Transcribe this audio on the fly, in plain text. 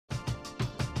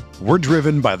We're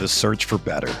driven by the search for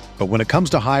better. But when it comes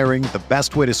to hiring, the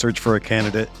best way to search for a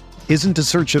candidate isn't to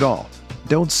search at all.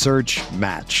 Don't search,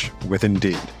 match with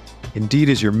Indeed. Indeed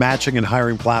is your matching and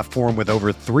hiring platform with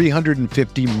over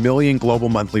 350 million global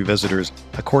monthly visitors,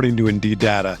 according to Indeed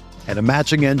data, and a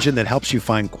matching engine that helps you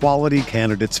find quality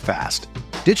candidates fast.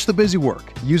 Ditch the busy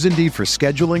work. Use Indeed for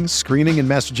scheduling, screening, and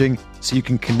messaging so you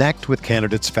can connect with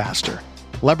candidates faster.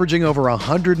 Leveraging over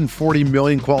 140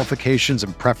 million qualifications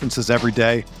and preferences every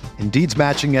day, Indeed's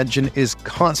matching engine is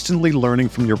constantly learning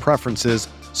from your preferences,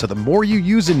 so the more you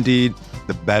use Indeed,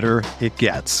 the better it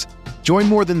gets. Join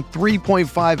more than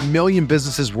 3.5 million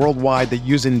businesses worldwide that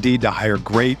use Indeed to hire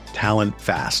great talent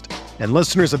fast. And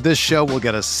listeners of this show will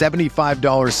get a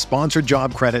 $75 sponsored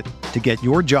job credit to get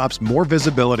your jobs more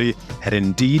visibility at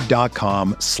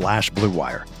Indeed.com/Blue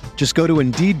Wire. Just go to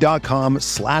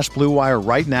Indeed.com/Blue Wire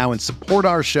right now and support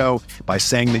our show by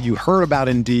saying that you heard about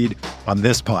Indeed on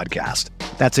this podcast.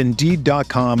 That's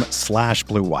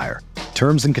Indeed.com/Blue Wire.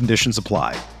 Terms and conditions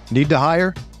apply. Need to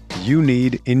hire? You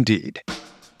need Indeed.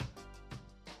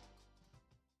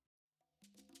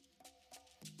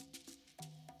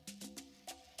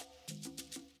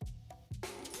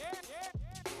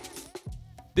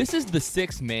 This is the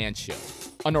Sixth Man Show,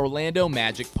 an Orlando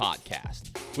Magic podcast,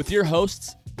 with your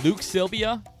hosts Luke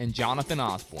Sylvia and Jonathan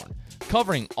Osborne,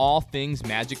 covering all things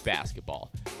Magic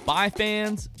basketball. By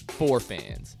fans, for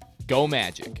fans. Go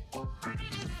Magic.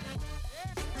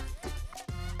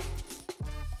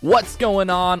 What's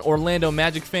going on, Orlando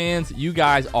Magic fans? You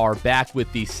guys are back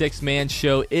with the Sixth Man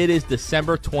Show. It is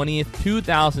December 20th,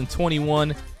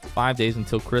 2021. 5 days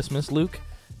until Christmas, Luke.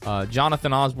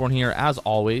 Jonathan Osborne here, as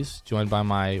always, joined by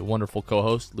my wonderful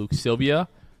co-host, Luke Sylvia.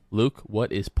 Luke,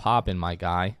 what is poppin', my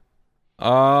guy?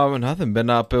 Nothing.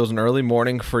 Been up. It was an early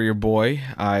morning for your boy.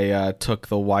 I took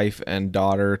the wife and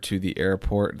daughter to the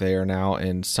airport. They are now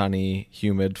in sunny,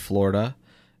 humid Florida,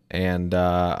 and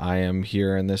I am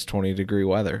here in this 20-degree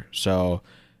weather. So,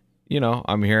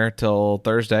 I'm here till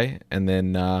Thursday, and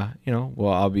then,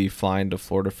 I'll be flying to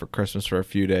Florida for Christmas for a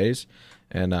few days.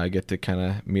 And I get to kind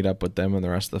of meet up with them and the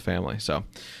rest of the family. So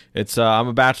it's I'm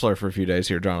a bachelor for a few days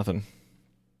here, Jonathan.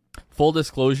 Full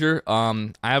disclosure,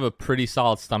 I have a pretty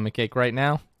solid stomachache right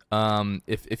now.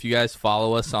 If you guys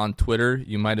follow us on Twitter,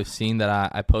 you might have seen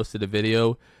that I posted a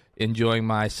video enjoying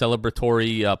my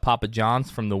celebratory Papa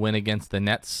John's from the win against the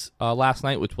Nets last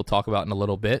night, which we'll talk about in a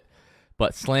little bit.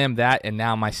 But slam that, and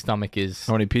now my stomach is...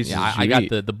 How many pieces did I you got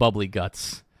eat? the bubbly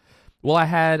guts. Well, I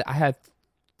had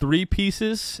 3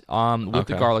 pieces with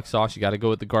the garlic sauce. You got to go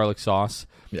with the garlic sauce.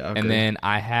 Yeah, okay. And then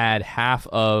I had half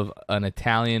of an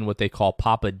Italian, what they call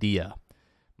papadilla.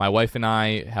 My wife and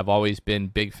I have always been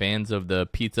big fans of the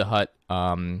Pizza Hut,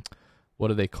 what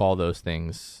do they call those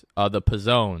things? The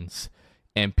Pizzones.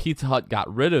 And Pizza Hut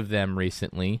got rid of them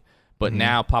recently, but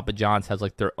now Papa John's has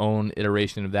like their own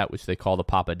iteration of that, which they call the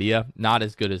papadilla. Not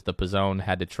as good as the Pizzone.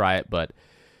 Had to try it, but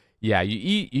yeah,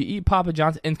 you eat Papa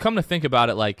John's, and come to think about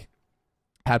it, like,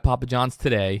 had Papa John's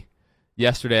today.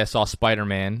 Yesterday I saw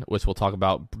Spider-Man, which we'll talk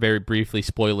about very briefly,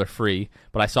 spoiler-free.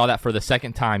 But I saw that for the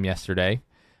second time yesterday.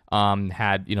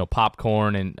 Had,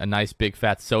 popcorn and a nice big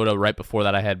fat soda. Right before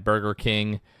that I had Burger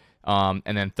King. And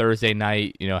then Thursday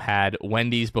night, had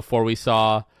Wendy's before we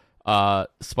saw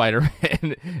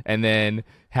Spider-Man. And then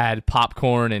had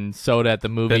popcorn and soda at the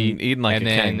movie. Been eating like a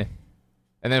king.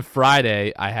 And then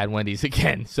Friday I had Wendy's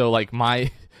again. So, like,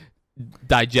 my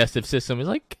digestive system is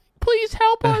like... Please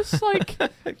help us, like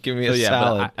give me a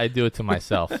salad. But I do it to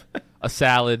myself. A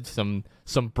salad, some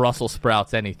Brussels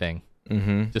sprouts, anything.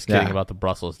 Just kidding about the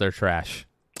Brussels; they're trash.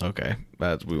 Okay,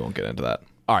 we won't get into that.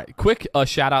 All right, quick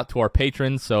shout out to our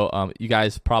patrons. So you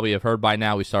guys probably have heard by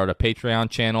now, we started a Patreon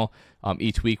channel.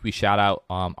 Each week we shout out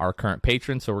our current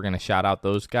patrons, so we're going to shout out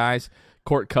those guys: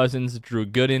 Court Cousins, Drew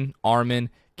Gooden,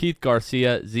 Armin, Keith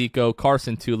Garcia, Zico,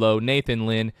 Carson Tulo, Nathan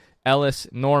Lynn, Ellis,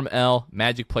 Norm L,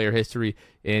 Magic Player History,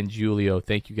 and Julio.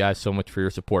 Thank you guys so much for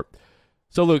your support.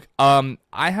 So, Luke, I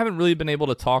haven't really been able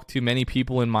to talk to many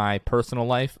people in my personal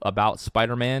life about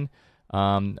Spider-Man.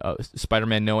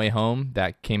 Spider-Man No Way Home,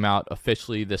 that came out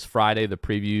officially this Friday. The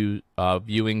preview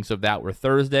viewings of that were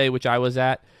Thursday, which I was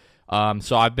at.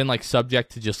 So I've been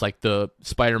subject to just the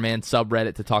Spider-Man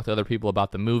subreddit to talk to other people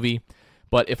about the movie.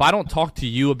 But if I don't talk to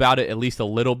you about it at least a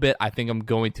little bit, I think I'm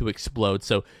going to explode.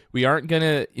 So we aren't going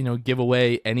to, give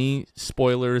away any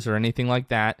spoilers or anything like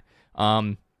that.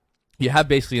 You have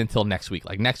basically until next week.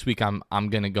 Next week, I'm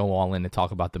going to go all in and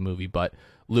talk about the movie. But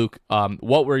Luke,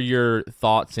 what were your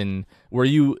thoughts, and were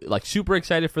you super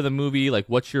excited for the movie?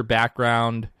 What's your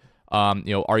background?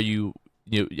 Are you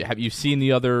have you seen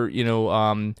the other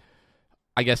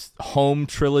I guess home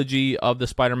trilogy of the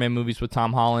Spider-Man movies with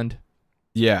Tom Holland?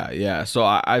 Yeah. So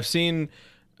I've seen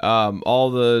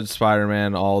all the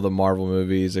Spider-Man, all the Marvel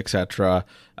movies, etc.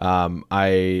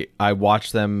 I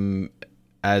watch them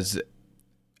as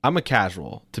I'm a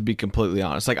casual, to be completely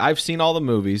honest. Like, I've seen all the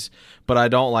movies, but I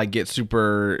don't like get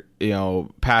super,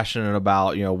 passionate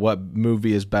about, what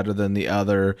movie is better than the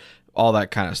other, all that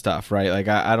kind of stuff, right? Like,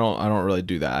 I don't really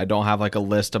do that. I don't have like a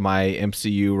list of my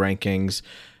MCU rankings.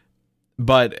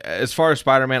 But as far as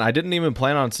Spider-Man, I didn't even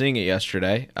plan on seeing it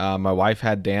yesterday. My wife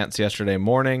had dance yesterday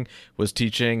morning, was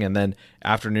teaching, and then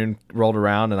afternoon rolled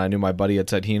around, and I knew my buddy had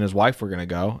said he and his wife were going to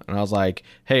go. And I was like,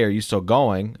 hey, are you still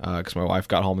going? Because my wife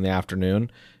got home in the afternoon.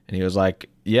 And he was like,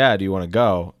 yeah, do you want to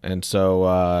go? And so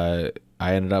I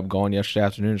ended up going yesterday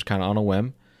afternoon, just kind of on a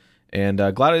whim. And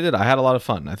glad I did. I had a lot of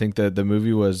fun. I think that the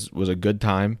movie was a good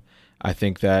time. I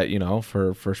think that,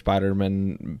 for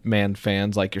Spider-Man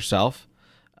fans like yourself,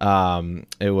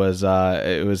 it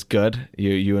was good.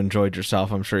 You enjoyed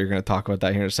yourself. I'm sure you're going to talk about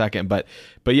that here in a second, but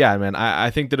yeah, man,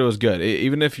 I think that it was good.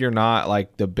 Even if you're not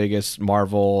like the biggest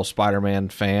Marvel Spider-Man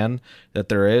fan that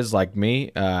there is, like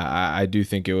me, I do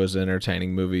think it was an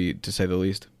entertaining movie, to say the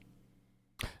least.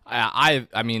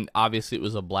 I mean, obviously it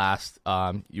was a blast.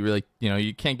 You really,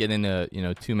 you can't get into,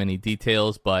 too many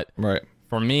details, but right.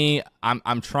 For me,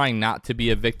 I'm trying not to be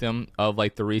a victim of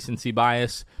like the recency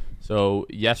bias. So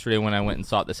yesterday when I went and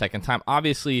saw it the second time,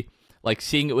 obviously, like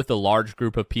seeing it with a large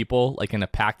group of people, like in a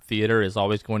packed theater, is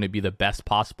always going to be the best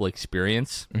possible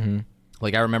experience. Mm-hmm.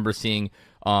 Like I remember seeing,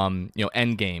 Avengers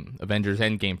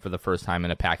Endgame for the first time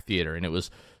in a packed theater, and it was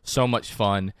so much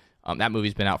fun. That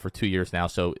movie's been out for 2 years now,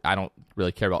 so I don't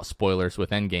really care about spoilers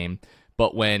with Endgame.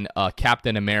 But when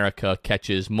Captain America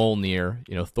catches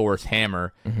Mjolnir, Thor's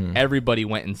hammer, mm-hmm. everybody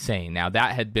went insane. Now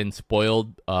that had been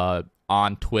spoiled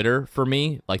on Twitter for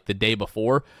me like the day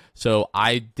before, so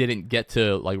I didn't get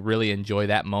to like really enjoy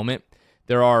that moment.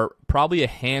 There are probably a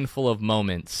handful of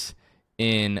moments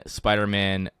in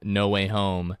Spider-Man No Way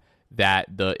Home that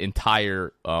the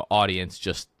entire audience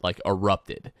just like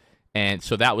erupted, and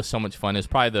so that was so much fun. It was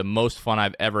probably the most fun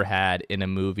I've ever had in a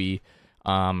movie.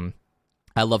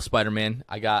 I love Spider-Man.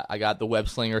 I got the web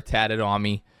slinger tatted on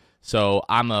me. So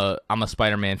I'm a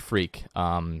Spider-Man freak.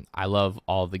 I love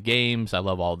all the games. I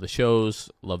love all the shows.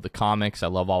 Love the comics. I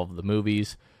love all of the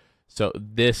movies. So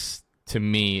this to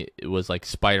me, it was like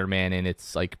Spider-Man in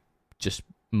its like just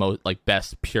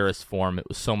best purest form. It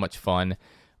was so much fun.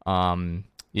 I'm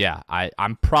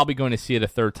probably going to see it a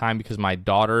third time because my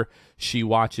daughter, she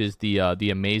watches the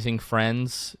Amazing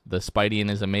Friends, the Spidey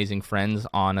and His Amazing Friends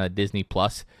on Disney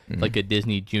Plus, like a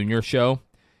Disney Junior show.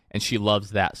 And she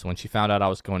loves that. So when she found out I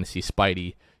was going to see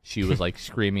Spidey, she was like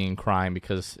screaming and crying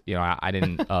because, I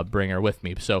didn't bring her with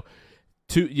me. So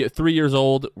 3 years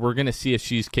old, we're going to see if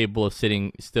she's capable of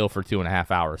sitting still for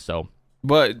 2.5 hours. So,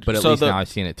 but at least now I've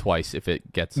seen it twice if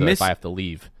it gets, if I have to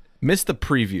leave. Miss the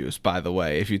previews, by the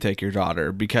way, if you take your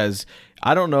daughter, because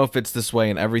I don't know if it's this way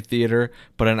in every theater,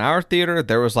 but in our theater,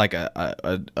 there was like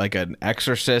an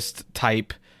Exorcist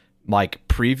type like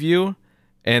preview.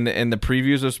 And in the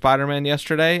previews of Spider-Man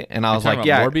yesterday, and I was like,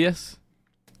 "Yeah, Morbius."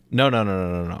 No.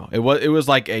 It was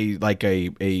like a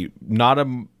not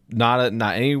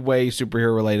any way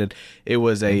superhero related. It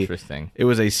was interesting. It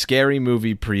was a scary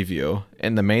movie preview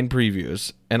in the main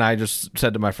previews, and I just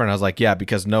said to my friend, I was like, "Yeah,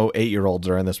 because no 8-year-olds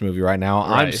are in this movie right now.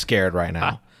 Right. I'm scared right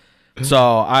now."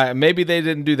 So maybe they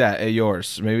didn't do that at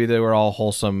yours. Maybe they were all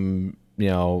wholesome,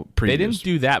 previews. They didn't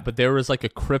do that, but there was like a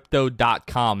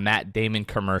Crypto.com Matt Damon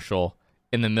commercial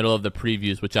in the middle of the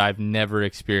previews, which I've never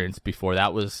experienced before.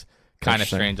 That was kind of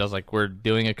strange. I was like, we're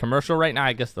doing a commercial right now.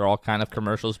 I guess they're all kind of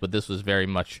commercials, but this was very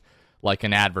much like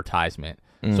an advertisement.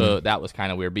 So that was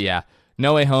kind of weird. But yeah,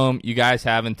 No Way Home, you guys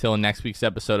have until next week's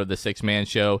episode of the 6-Man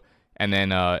Show, and then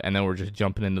we're just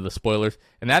jumping into the spoilers.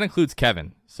 And that includes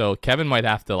Kevin. So Kevin might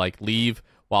have to like leave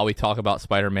while we talk about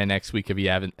Spider-Man next week if he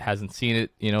hasn't seen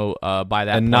it, by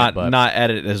that and point. And not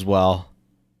edit as well.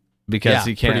 Because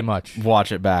he can't pretty much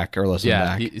watch it back or listen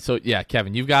back.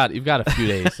 Kevin, you've got a few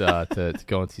days to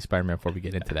go and see Spider-Man before we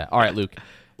get into that. All right, Luke,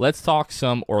 let's talk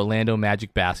some Orlando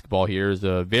Magic basketball here. It's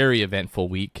a very eventful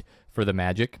week for the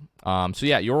Magic.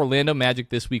 Your Orlando Magic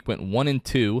this week went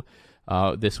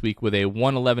 1-2 this week with a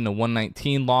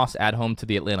 111-119 loss at home to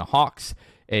the Atlanta Hawks,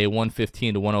 a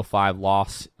 115-105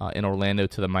 loss in Orlando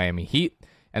to the Miami Heat,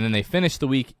 and then they finished the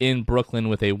week in Brooklyn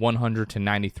with a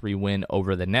 100-93 win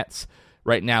over the Nets.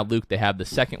 Right now, Luke, they have the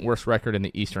second worst record in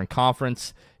the Eastern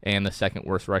Conference and the second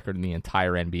worst record in the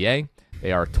entire NBA.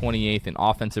 They are 28th in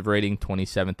offensive rating,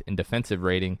 27th in defensive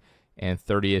rating, and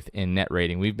 30th in net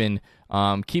rating. We've been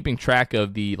keeping track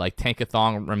of the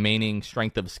tankathon remaining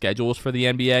strength of schedules for the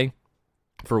NBA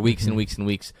for weeks and weeks and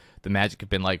weeks. the Magic have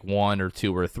been like 1 or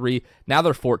 2 or 3. Now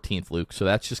they're 14th, Luke. So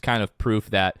that's just kind of proof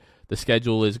that the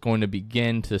schedule is going to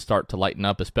begin to start to lighten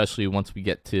up, especially once we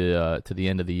get to the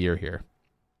end of the year here.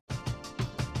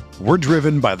 We're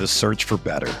driven by the search for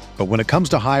better. But when it comes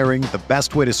to hiring, the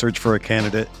best way to search for a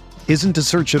candidate isn't to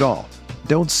search at all.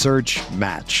 Don't search,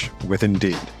 match with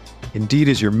Indeed. Indeed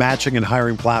is your matching and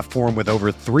hiring platform with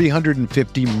over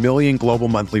 350 million global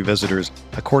monthly visitors,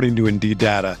 according to Indeed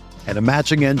data, and a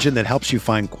matching engine that helps you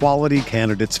find quality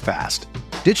candidates fast.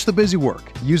 Ditch the busy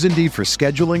work. Use Indeed for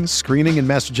scheduling, screening, and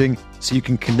messaging so you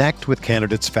can connect with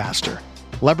candidates faster.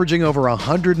 Leveraging over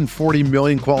 140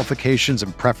 million qualifications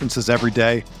and preferences every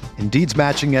day, Indeed's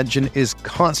matching engine is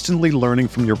constantly learning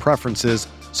from your preferences,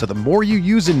 so the more you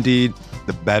use Indeed,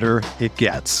 the better it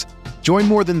gets. Join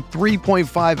more than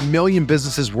 3.5 million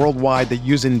businesses worldwide that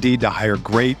use Indeed to hire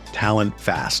great talent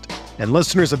fast. And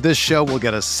listeners of this show will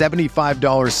get a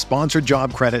 $75 sponsored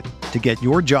job credit to get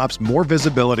your jobs more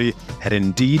visibility at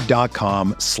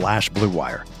Indeed.com/Blue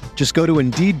Wire. Just go to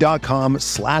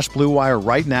Indeed.com/Blue Wire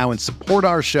right now and support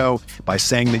our show by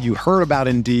saying that you heard about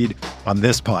Indeed on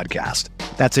this podcast.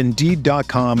 That's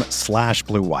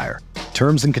Indeed.com/Blue Wire.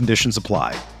 Terms and conditions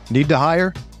apply. Need to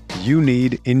hire? You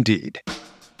need Indeed.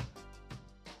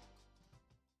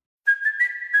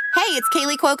 Hey, it's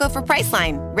Kaylee Cuoco for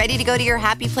Priceline. Ready to go to your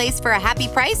happy place for a happy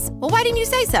price? Well, why didn't you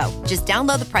say so? Just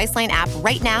download the Priceline app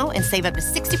right now and save up to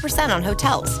 60% on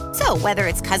hotels. So whether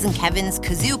it's Cousin Kevin's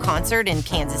Kazoo Concert in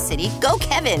Kansas City, go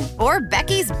Kevin, or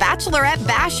Becky's Bachelorette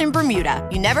Bash in Bermuda,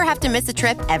 you never have to miss a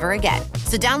trip ever again.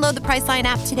 So download the Priceline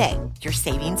app today. Your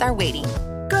savings are waiting.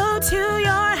 Go to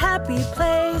your happy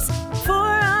place for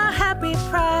a happy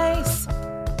price.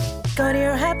 Go to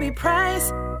your happy price,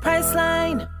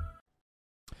 Priceline.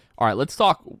 All right, let's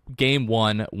talk game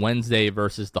 1, Wednesday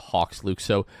versus the Hawks, Luke.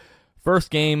 So first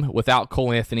game without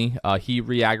Cole Anthony. He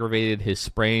re-aggravated his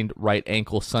sprained right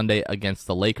ankle Sunday against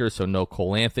the Lakers, so no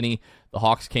Cole Anthony. The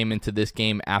Hawks came into this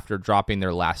game after dropping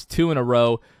their last 2 in a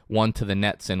row, one to the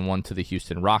Nets and one to the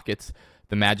Houston Rockets.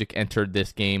 The Magic entered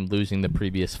this game losing the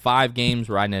previous 5 games,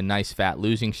 riding a nice fat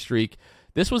losing streak.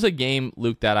 This was a game,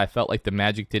 Luke, that I felt like the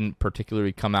Magic didn't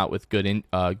particularly come out with good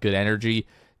energy.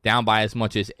 Down by as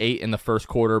much as 8 in the first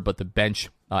quarter, but the bench,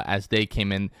 as they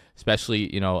came in, especially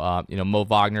Mo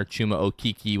Wagner, Chuma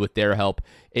Okeke with their help,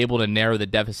 able to narrow the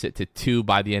deficit to 2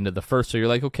 by the end of the first. So you're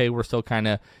like, okay, we're still kind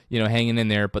of hanging in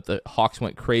there. But the Hawks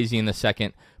went crazy in the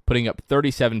second, putting up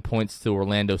 37 points to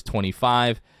Orlando's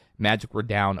 25. Magic were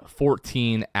down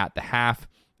 14 at the half,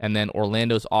 and then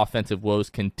Orlando's offensive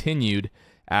woes continued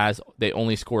as they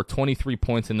only scored 23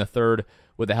 points in the third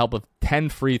with the help of 10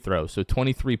 free throws. So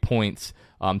 23 points.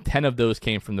 10 of those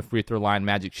came from the free throw line.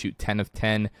 Magic shoot 10 of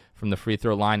 10 from the free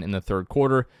throw line in the third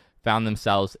quarter. Found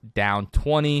themselves down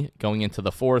 20 going into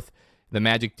the fourth. The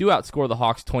Magic do outscore the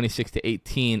Hawks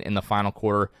 26-18 in the final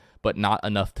quarter, but not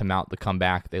enough to mount the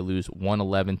comeback. They lose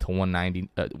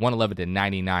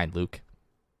 111-99, Luke.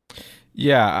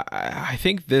 Yeah, I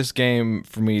think this game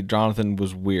for me, Jonathan,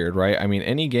 was weird, right? I mean,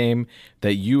 any game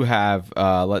that you have,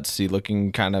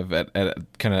 looking kind of at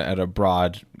a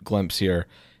broad glimpse here,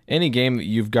 any game that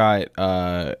you've got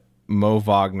Mo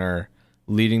Wagner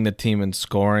leading the team in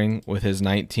scoring with his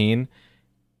 19,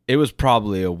 it was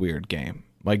probably a weird game.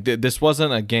 Like this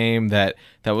wasn't a game that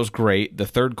was great. The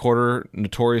third quarter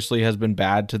notoriously has been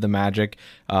bad to the Magic.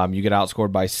 You get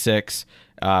outscored by 6,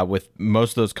 with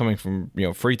most of those coming from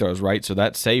free throws, right? So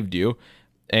that saved you.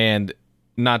 And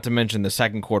not to mention the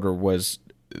second quarter was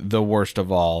the worst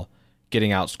of all,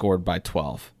 getting outscored by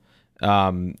 12.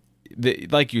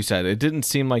 Like you said, it didn't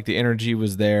seem like the energy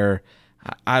was there.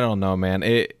 I don't know, man.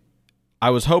 I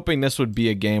was hoping this would be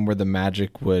a game where the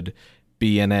Magic would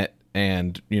be in it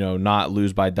and not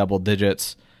lose by double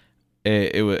digits.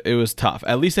 It was tough.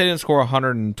 At least they didn't score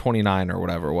 129 or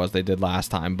whatever it was they did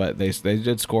last time, but they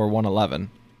did score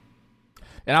 111.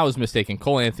 And I was mistaken.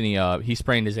 Cole Anthony, he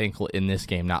sprained his ankle in this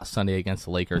game, not Sunday against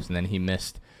the Lakers, and then he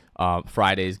missed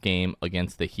Friday's game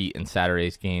against the Heat and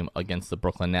Saturday's game against the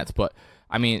Brooklyn Nets. But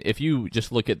I mean, if you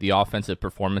just look at the offensive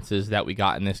performances that we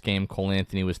got in this game, Cole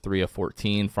Anthony was 3 of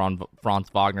 14, Franz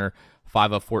Wagner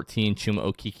 5 of 14, Chuma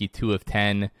Okeke 2 of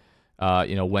 10,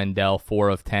 Wendell 4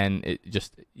 of 10. It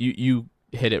just you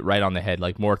hit it right on the head.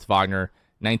 Like Moritz Wagner,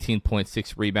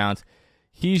 19.6 rebounds.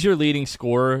 He's your leading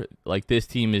scorer. Like, this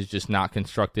team is just not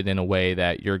constructed in a way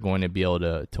that you're going to be able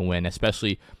to win,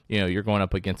 especially, you're going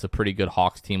up against a pretty good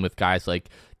Hawks team with guys like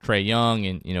Trae Young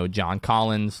and, John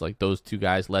Collins. Like, those two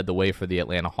guys led the way for the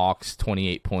Atlanta Hawks,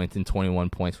 28 points and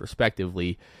 21 points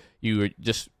respectively. We're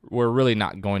really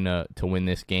not going to win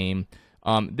this game.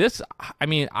 I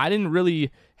didn't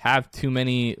really have too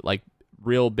many,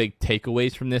 real big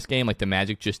takeaways from this game. Like the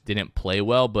Magic just didn't play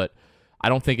well, but I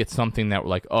don't think it's something that we're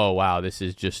like, oh wow, this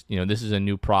is just, this is a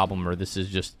new problem, or this is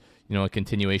just, a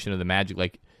continuation of the Magic.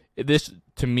 Like this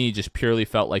to me just purely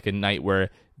felt like a night where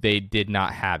they did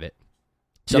not have it.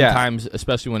 Sometimes,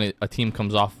 especially when a team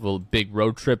comes off of a big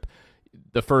road trip,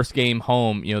 the first game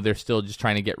home, they're still just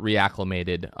trying to get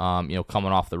reacclimated,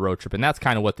 coming off the road trip. And that's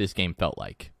kind of what this game felt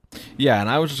like. Yeah, and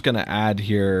I was just going to add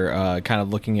here, kind of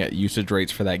looking at usage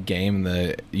rates for that game,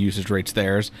 the usage rates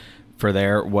there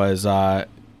was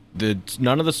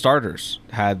none of the starters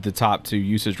had the top 2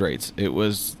 usage rates. It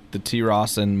was the T.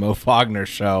 Ross and Mo Wagner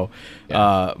show.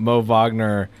 Yeah. Mo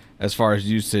Wagner, as far as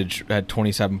usage, had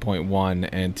 27.1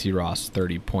 and T. Ross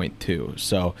 30.2.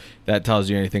 So that tells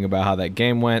you anything about how that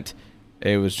game went.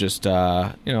 It was just,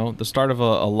 the start of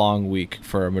a long week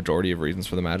for a majority of reasons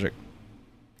for the Magic.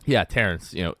 Yeah,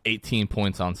 Terrence, 18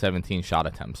 points on 17 shot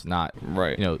attempts. Not,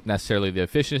 right. Necessarily the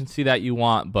efficiency that you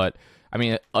want, but, I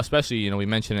mean, especially, we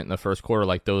mentioned it in the first quarter,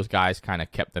 like those guys kind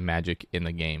of kept the Magic in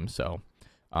the game. So,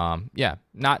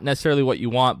 not necessarily what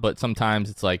you want, but sometimes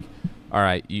it's like, all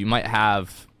right, you might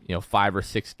have, 5 or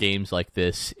 6 games like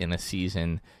this in a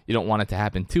season. You don't want it to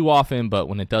happen too often, but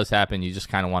when it does happen, you just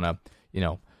kind of want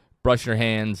to, brush your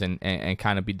hands and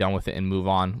kind of be done with it and move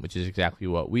on, which is exactly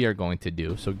what we are going to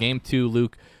do. So game 2,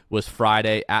 Luke, was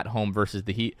Friday at home versus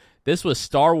the Heat. This was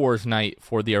Star Wars night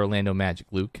for the Orlando Magic,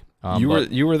 Luke. You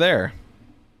were there.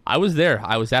 I was there.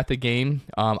 I was at the game.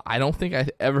 I don't think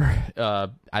I'd ever. I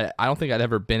don't think I'd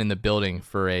ever been in the building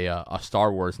for a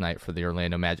Star Wars night for the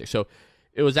Orlando Magic. So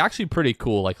it was actually pretty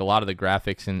cool. Like a lot of the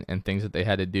graphics and things that they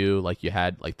had to do. Like you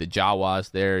had like the Jawas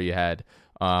there. You had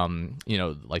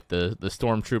like the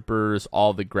stormtroopers,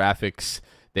 all the graphics,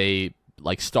 they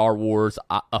like Star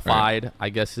Wars-ified, right. I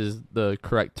guess is the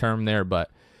correct term there. But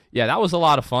yeah, that was a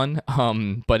lot of fun.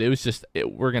 But it was just,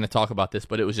 we're going to talk about this,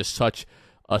 but it was just such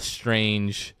a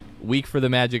strange week for the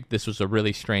Magic. This was a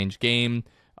really strange game,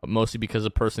 mostly because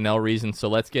of personnel reasons. So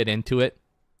let's get into it.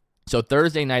 So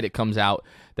Thursday night it comes out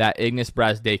that Ignas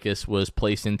Brazdeikis was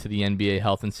placed into the NBA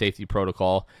health and safety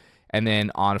protocol. And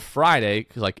then on Friday,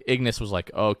 because like Ignas was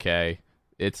like, okay,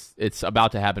 it's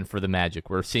about to happen for the Magic.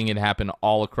 We're seeing it happen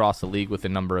all across the league with a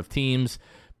number of teams,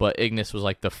 but Ignas was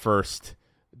like the first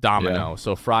domino. Yeah.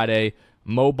 So Friday,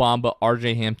 Mo Bamba,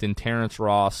 RJ Hampton, Terrence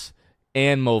Ross,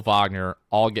 and Mo Wagner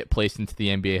all get placed into the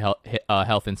NBA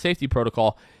health and safety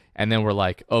protocol. And then we're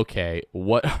like, okay,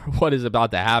 what is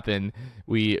about to happen?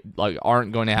 We like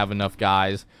aren't going to have enough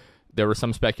guys. There was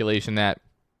some speculation that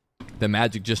the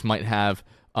Magic just might have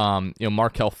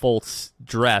Markelle Fultz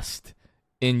dressed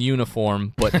in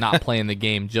uniform but not playing the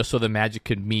game, just so the Magic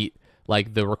could meet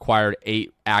like the required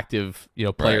 8 active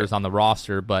players on the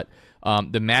roster. But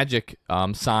the Magic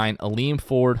signed Aleem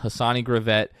Ford, Hassani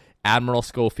Gravett, Admiral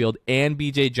Schofield, and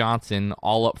BJ Johnson,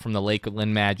 all up from the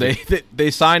Lakeland Magic.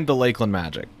 They signed the Lakeland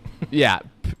Magic. Yeah,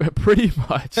 pretty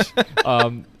much.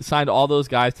 Signed all those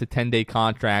guys to 10-day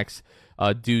contracts.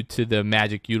 Due to the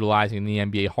Magic utilizing the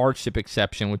NBA hardship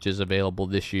exception, which is available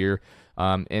this year.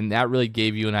 And that really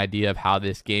gave you an idea of how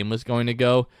this game was going to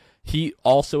go. He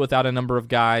also without a number of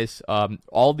guys.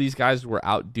 All these guys were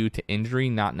out due to injury,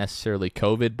 not necessarily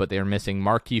COVID, but they were missing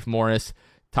Markieff Morris,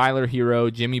 Tyler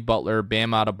Hero, Jimmy Butler,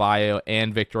 Bam Adebayo,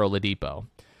 and Victor Oladipo.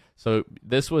 So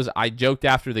I joked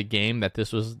after the game that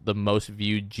this was the most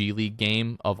viewed G League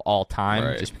game of all time,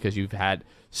 right. Just because you've had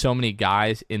so many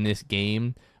guys in this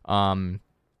game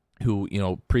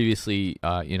who previously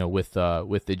with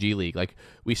the G League. Like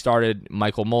we started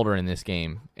Michael Mulder in this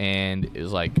game, and it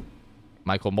was like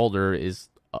Michael Mulder is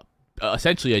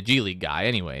essentially a G League guy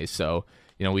anyway. So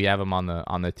we have him on the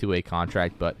 2A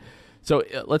contract. But so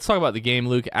let's talk about the game,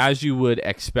 Luke. As you would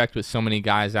expect with so many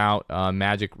guys out,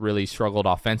 Magic really struggled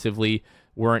offensively.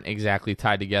 Weren't exactly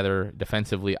tied together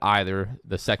defensively either.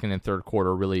 The second and third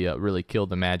quarter really killed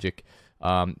the Magic.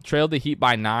 Trailed the Heat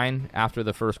by 9 after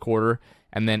the first quarter,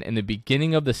 and then in the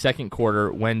beginning of the second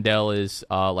quarter, Wendell is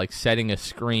like setting a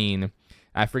screen.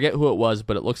 I forget who it was,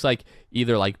 but it looks like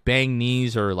either like bang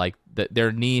knees or like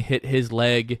their knee hit his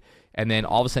leg, and then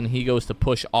all of a sudden he goes to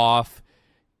push off.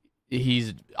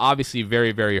 He's obviously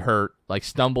very, very hurt, like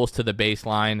stumbles to the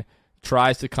baseline,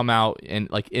 tries to come out and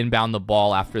like inbound the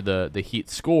ball after the Heat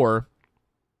score,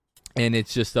 and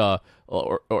it's just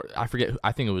or I forget.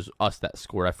 I think it was us that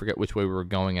scored. I forget which way we were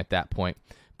going at that point.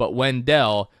 But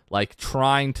Wendell, like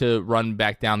trying to run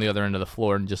back down the other end of the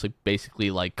floor, and just like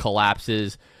basically like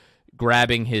collapses,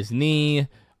 grabbing his knee.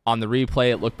 On the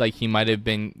replay, it looked like he might have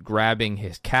been grabbing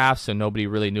his calf, so nobody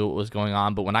really knew what was going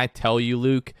on. But when I tell you,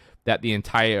 Luke, that the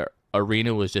entire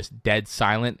arena was just dead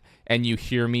silent, and you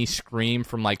hear me scream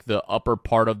from like the upper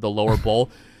part of the lower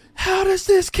bowl, how does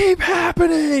this keep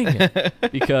happening?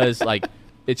 Because like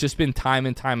it's just been time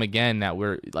and time again that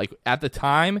we're like at the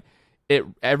time,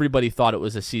 everybody thought it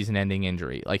was a season-ending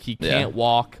injury. Like he can't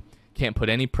walk, can't put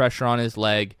any pressure on his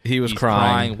leg. He's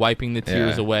crying, wiping the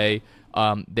tears away.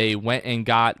 They went and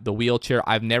got the wheelchair.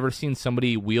 I've never seen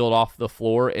somebody wheeled off the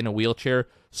floor in a wheelchair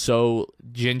so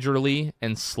gingerly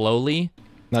and slowly.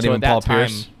 Not even Paul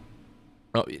Pierce.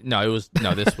 Oh, no,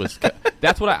 this was.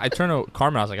 That's what I turned to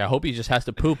Carmen. I was like, I hope he just has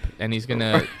to poop and he's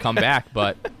gonna come back.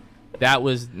 But that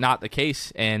was not the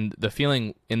case, and the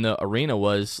feeling in the arena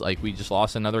was like we just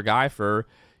lost another guy for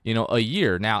a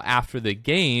year. Now after the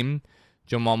game,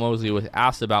 Jamal Mosley was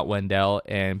asked about Wendell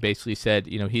and basically said,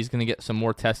 he's going to get some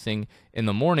more testing in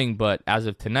the morning, but as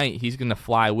of tonight, he's going to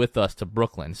fly with us to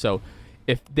Brooklyn. So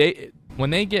when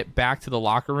they get back to the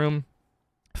locker room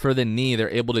for the knee, they're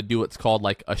able to do what's called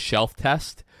like a shelf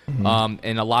test. Mm-hmm.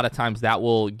 And a lot of times that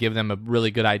will give them a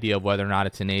really good idea of whether or not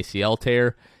it's an ACL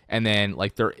tear. And then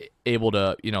like they're able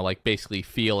to, like basically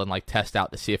feel and like test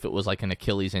out to see if it was like an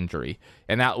Achilles injury.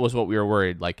 And that was what we were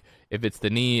worried. Like if it's the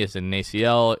knee, is it an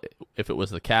ACL? If it was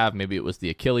the calf, maybe it was the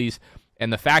Achilles.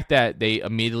 And the fact that they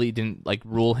immediately didn't like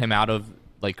rule him out of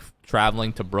like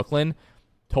traveling to Brooklyn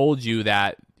told you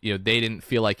that, they didn't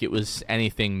feel like it was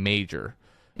anything major.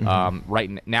 Mm-hmm.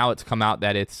 Right now it's come out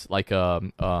that it's like a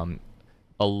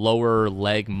lower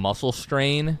leg muscle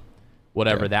strain.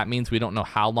 Whatever that means. We don't know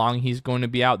how long he's going to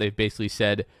be out. They've basically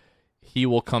said he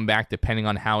will come back depending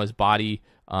on how his body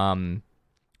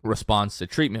responds to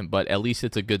treatment, but at least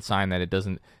it's a good sign that it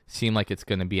doesn't seem like it's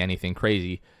going to be anything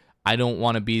crazy. I don't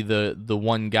want to be the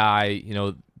one guy,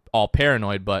 all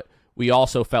paranoid, but we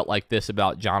also felt like this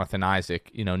about Jonathan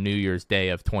Isaac, New Year's Day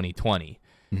of 2020.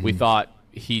 Mm-hmm. We thought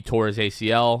he tore his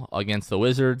ACL against the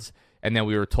Wizards, and then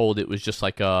we were told it was just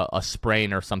like a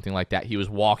sprain or something like that. He was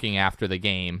walking after the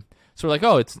game. So we're like,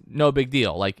 oh, it's no big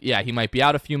deal. Like, yeah, he might be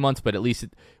out a few months, but at least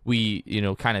we,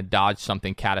 kind of dodged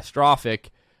something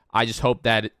catastrophic. I just hope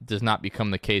that it does not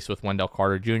become the case with Wendell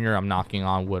Carter Jr. I'm knocking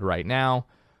on wood right now.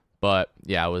 But,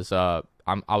 yeah, I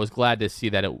was glad to see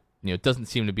that it doesn't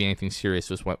seem to be anything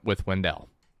serious with Wendell.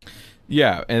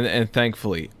 Yeah, and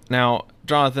thankfully. Now,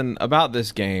 Jonathan, about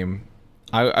this game,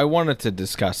 I wanted to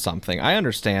discuss something. I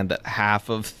understand that half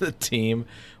of the team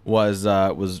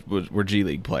were G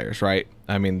League players, right?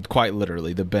 I mean, quite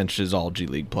literally, the bench is all G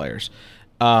League players.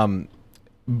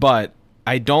 But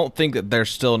I don't think that there's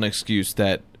still an excuse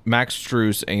that Max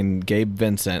Strus and Gabe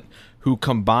Vincent, who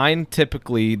combined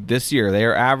typically this year, they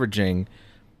are averaging,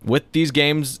 with these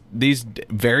games, these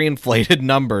very inflated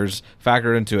numbers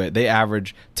factored into it, they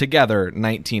average together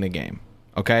 19 a game,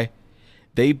 okay?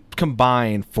 They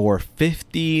combine for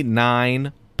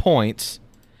 59 points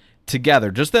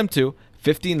together, just them two,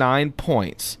 59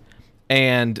 points,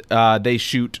 and they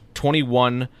shoot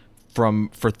 21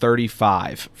 for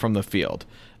 35 from the field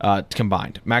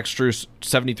combined. Max Strus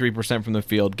 73% from the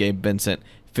field, Gabe Vincent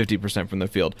 50% from the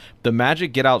field. The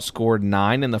Magic get outscored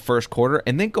 9 in the first quarter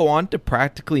and then go on to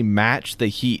practically match the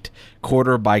Heat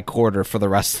quarter by quarter for the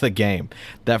rest of the game.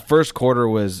 That first quarter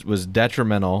was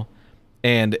detrimental,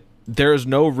 and there's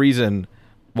no reason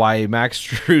why Max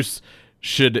Strus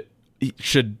should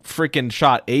freaking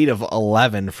shot 8 of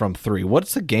 11 from 3.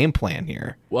 What's the game plan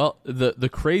here? Well, the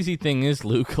crazy thing is,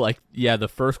 Luke, like, yeah, the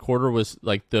first quarter was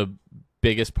like the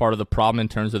biggest part of the problem in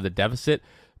terms of the deficit,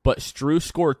 but Strus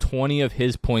scored 20 of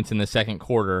his points in the second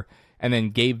quarter, and then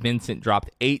Gabe Vincent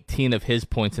dropped 18 of his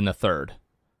points in the third.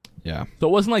 Yeah. So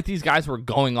it wasn't like these guys were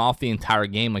going off the entire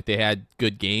game. Like, they had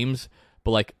good games, but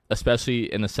like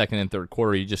especially in the second and third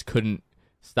quarter, you just couldn't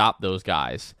stop those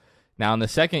guys. Now, in the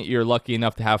second, you're lucky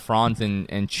enough to have Franz and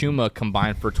Chuma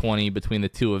combined for 20 between the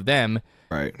two of them.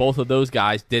 Right. Both of those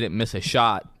guys didn't miss a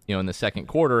shot, in the second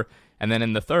quarter. And then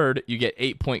in the third, you get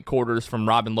 8-point quarters from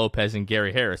Robin Lopez and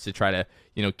Gary Harris to try to,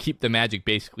 keep the Magic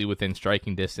basically within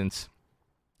striking distance.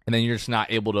 And then you're just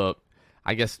not able to,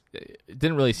 I guess, it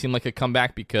didn't really seem like a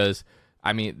comeback because,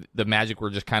 I mean, the Magic were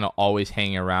just kind of always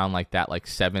hanging around like that, like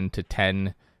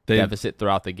 7-10 deficit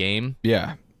throughout the game.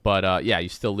 Yeah. But, yeah, you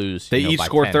still lose. They each by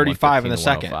score 10, 35 in the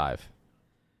second. 105.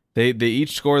 They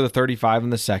each score the 35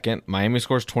 in the second. Miami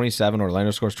scores 27.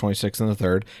 Orlando scores 26 in the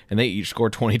third. And they each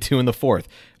score 22 in the fourth.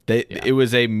 It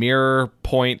was a mirror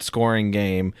point scoring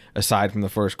game aside from the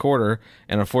first quarter.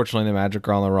 And unfortunately, the Magic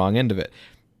are on the wrong end of it.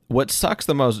 What sucks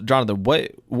the most, Jonathan,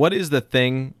 what is the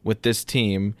thing with this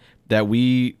team that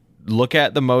we look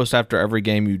at the most after every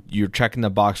game? You're checking the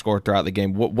box score throughout the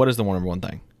game. What is the number one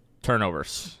thing?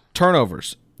 Turnovers.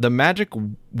 The Magic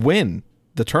win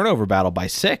the turnover battle by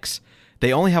 6.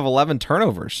 They only have 11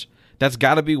 turnovers. That's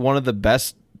got to be one of the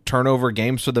best turnover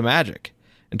games for the Magic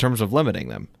in terms of limiting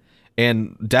them.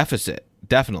 And deficit.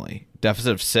 definitely.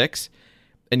 Deficit of 6,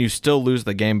 and you still lose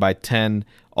the game by 10,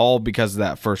 all because of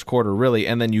that first quarter, really,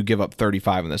 and then you give up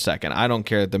 35 in the second. I don't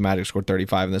care that the Magic scored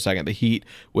 35 in the second. The Heat,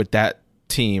 with that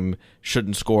team,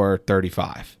 shouldn't score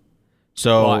 35.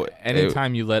 So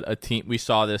anytime you let a team, we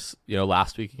saw this,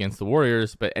 last week against the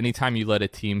Warriors, but anytime you let a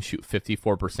team shoot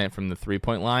 54% from the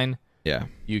 3-point line, yeah,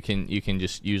 you can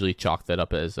just usually chalk that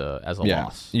up as a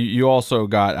loss. You also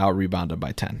got out rebounded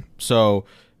by 10. So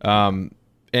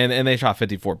and they shot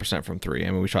 54% from 3.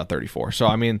 I mean, we shot 34. So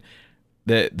I mean,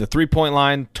 the 3-point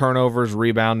line, turnovers,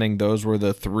 rebounding, those were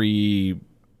the 3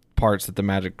 parts that the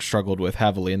Magic struggled with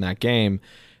heavily in that game.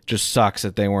 Just sucks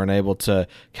that they weren't able to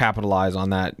capitalize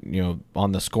on that,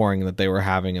 on the scoring that they were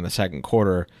having in the second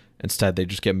quarter. Instead, they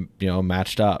just get,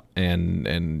 matched up and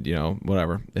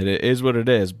whatever. It is what it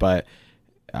is, but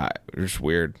it's just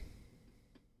weird.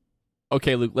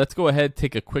 Okay, Luke, let's go ahead,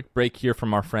 take a quick break here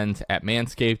from our friends at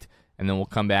Manscaped, and then we'll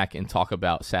come back and talk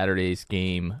about Saturday's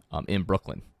game in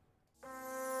Brooklyn.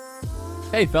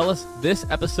 Hey fellas, this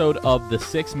episode of The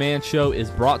Six Man Show is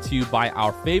brought to you by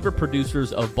our favorite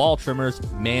producers of ball trimmers,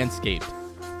 Manscaped.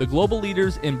 The global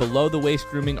leaders in below-the-waist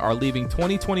grooming are leaving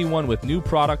 2021 with new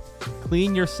product.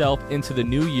 Clean yourself into the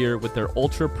new year with their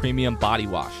ultra-premium body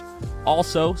wash.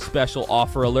 Also, special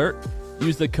offer alert,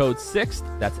 use the code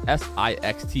SIXTH, that's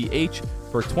SIXTH,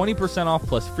 for 20% off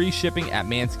plus free shipping at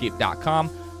manscaped.com.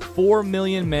 4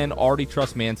 million men already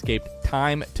trust Manscaped.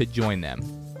 Time to join them.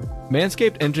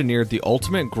 Manscaped engineered the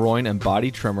ultimate groin and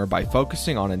body trimmer by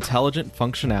focusing on intelligent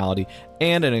functionality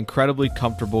and an incredibly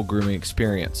comfortable grooming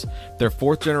experience. Their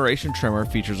 4th-generation trimmer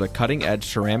features a cutting-edge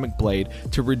ceramic blade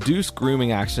to reduce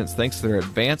grooming accidents thanks to their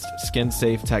advanced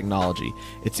skin-safe technology.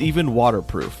 It's even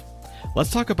waterproof.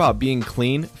 Let's talk about being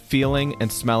clean, feeling, and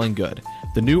smelling good.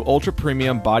 The new Ultra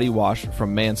Premium Body Wash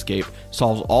from Manscaped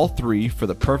solves all 3 for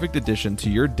the perfect addition to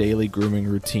your daily grooming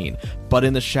routine, but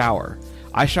in the shower.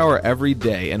 I shower every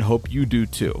day and hope you do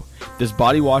too. This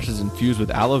body wash is infused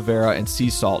with aloe vera and sea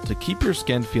salt to keep your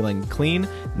skin feeling clean,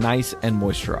 nice, and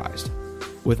moisturized.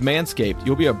 With Manscaped,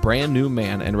 you'll be a brand new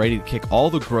man and ready to kick all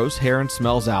the gross hair and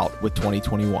smells out with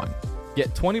 2021.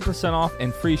 Get 20% off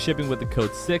and free shipping with the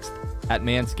code SIXTH at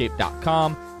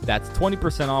manscaped.com. That's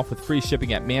 20% off with free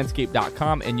shipping at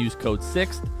manscaped.com and use code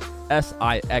SIXTH,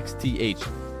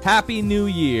 SIXTH. Happy New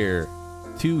Year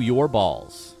to your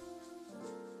balls.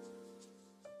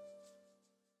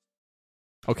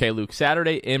 Okay, Luke,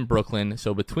 Saturday in Brooklyn.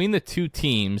 So between the two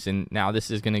teams, and now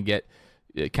this is going to get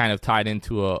kind of tied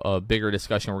into a bigger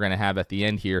discussion we're going to have at the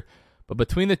end here, but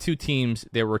between the two teams,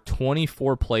 there were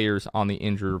 24 players on the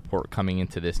injury report coming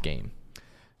into this game.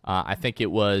 I think it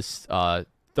was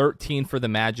 13 for the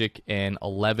Magic and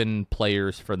 11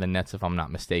 players for the Nets, if I'm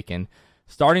not mistaken.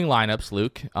 Starting lineups,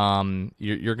 Luke,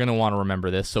 you're going to want to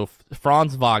remember this. So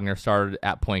Franz Wagner started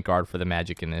at point guard for the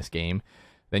Magic in this game.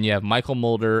 Then you have Michael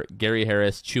Mulder, Gary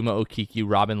Harris, Chuma Okeke,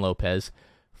 Robin Lopez.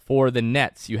 For the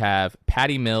Nets, you have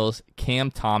Patty Mills,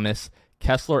 Cam Thomas,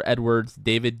 Kessler Edwards,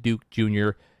 David Duke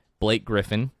Jr., Blake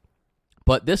Griffin.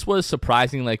 But this was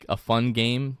surprisingly like a fun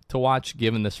game to watch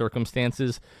given the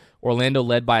circumstances. Orlando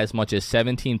led by as much as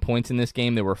 17 points in this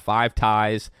game. There were 5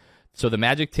 ties. So the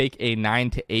Magic take a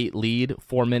 9-8 lead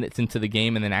 4 minutes into the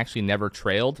game and then actually never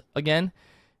trailed again.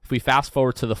 If we fast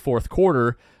forward to the fourth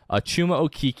quarter, Chuma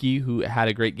Okeke, who had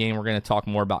a great game, we're going to talk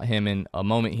more about him in a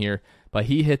moment here, but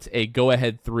he hits a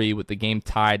go-ahead 3 with the game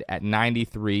tied at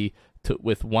 93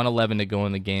 with 1:11 to go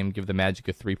in the game, give the Magic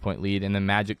a 3-point lead, and the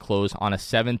Magic close on a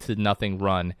 7-0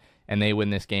 run, and they win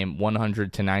this game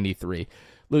 100-93.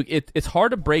 Luke, it's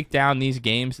hard to break down these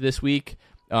games this week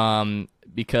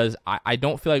because I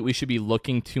don't feel like we should be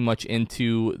looking too much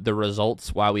into the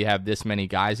results while we have this many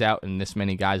guys out and this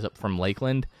many guys up from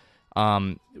Lakeland.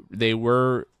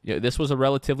 This was a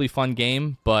relatively fun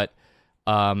game, but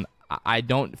I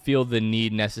don't feel the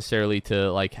need necessarily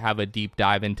to like have a deep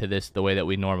dive into this the way that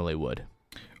we normally would.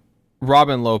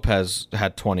 Robin Lopez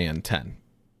had 20 and 10,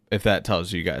 if that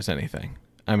tells you guys anything.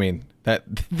 I mean,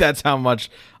 that's how much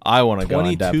I want to go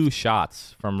in depth. 22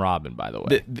 shots from Robin, by the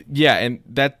way. Yeah,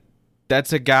 and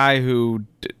that's a guy who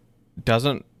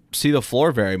doesn't see the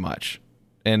floor very much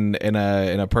in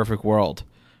a perfect world,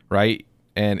 right?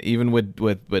 And even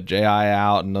with J.I.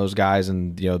 out and those guys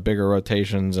and bigger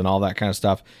rotations and all that kind of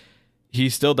stuff, he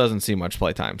still doesn't see much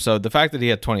play time. So the fact that he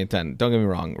had 20 and 10, don't get me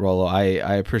wrong, Rolo,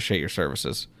 I appreciate your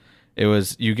services. It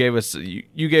was you gave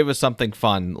us something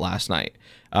fun last night.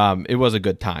 It was a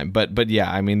good time, but yeah,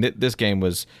 I mean this game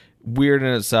was weird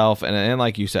in itself, and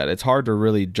like you said, it's hard to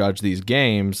really judge these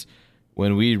games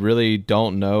when we really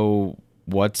don't know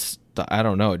I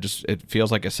don't know. It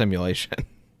feels like a simulation.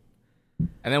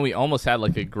 And then we almost had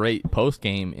like a great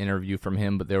post-game interview from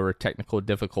him, but there were technical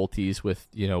difficulties with,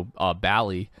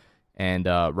 Bally, and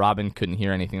Robin couldn't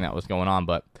hear anything that was going on.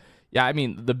 But yeah, I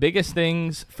mean, the biggest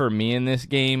things for me in this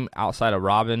game outside of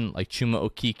Robin, like Chuma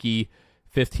Okeke,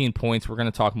 15 points. We're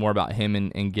going to talk more about him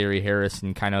and Gary Harris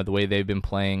and kind of the way they've been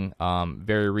playing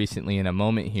very recently in a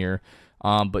moment here.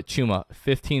 But Chuma,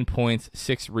 15 points,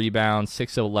 6 rebounds,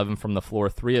 6 of 11 from the floor,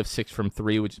 3 of 6 from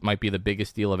 3, which might be the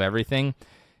biggest deal of everything.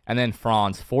 And then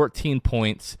Franz, 14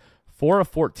 points, 4 of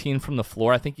 14 from the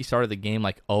floor. I think he started the game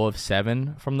like 0 of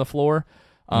 7 from the floor.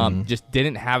 Just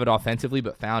didn't have it offensively,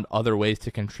 but found other ways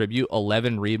to contribute.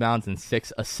 11 rebounds and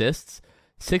 6 assists.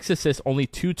 6 assists, only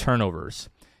 2 turnovers.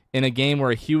 In a game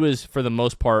where he was, for the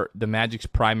most part, the Magic's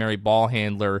primary ball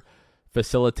handler,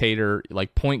 facilitator,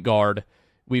 like point guard.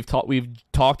 We've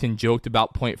talked and joked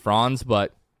about Point Franz,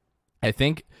 but I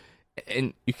think,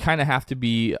 and you kind of have to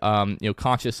be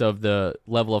conscious of the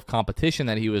level of competition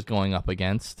that he was going up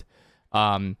against.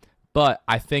 But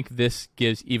I think this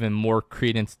gives even more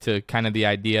credence to kind of the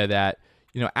idea that,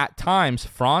 at times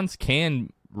Franz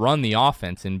can run the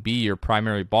offense and be your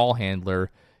primary ball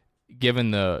handler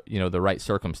given the right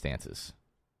circumstances.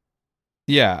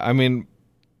 Yeah, I mean,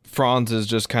 Franz has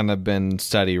just kind of been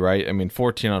steady, right? I mean,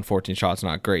 14 on 14 shots,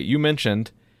 not great. You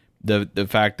mentioned the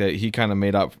fact that he kind of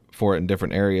made up for it in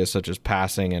different areas, such as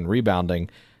passing and rebounding.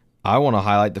 I want to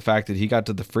highlight the fact that he got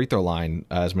to the free throw line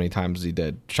as many times as he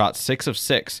did. Shot 6 of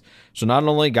 6. So not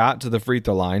only got to the free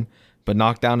throw line, but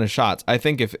knocked down his shots. I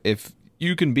think if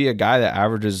you can be a guy that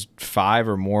averages 5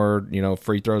 or more,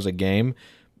 free throws a game,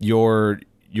 you're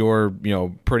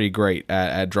pretty great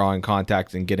at drawing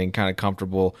contact and getting kind of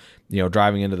comfortable,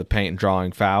 driving into the paint and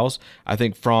drawing fouls. I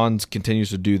think Franz continues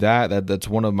to do that. That's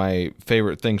one of my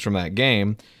favorite things from that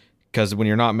game, because when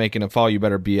you're not making a foul, you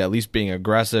better be at least being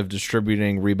aggressive,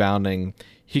 distributing, rebounding.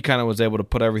 He kind of was able to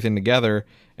put everything together.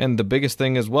 And the biggest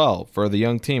thing as well for the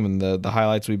young team and the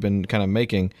highlights we've been kind of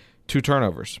making, 2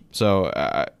 turnovers. So,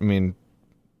 I mean,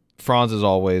 Franz as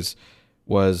always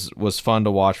was fun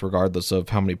to watch regardless of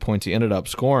how many points he ended up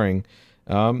scoring.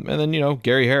 And then,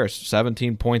 Gary Harris,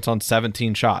 17 points on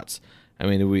 17 shots. I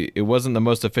mean, it wasn't the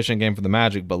most efficient game for the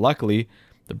Magic, but luckily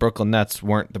the Brooklyn Nets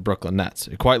weren't the Brooklyn Nets.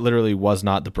 It quite literally was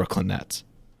not the Brooklyn Nets.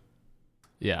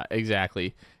 Yeah,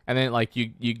 exactly. And then like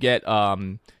you get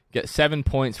 7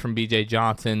 points from BJ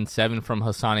Johnson, 7 from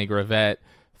Hassani Gravett,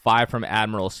 5 from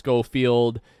Admiral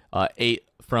Schofield, 8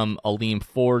 from Aleem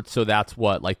Ford, so that's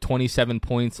like 27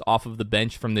 points off of the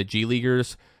bench from the G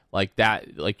Leaguers. Like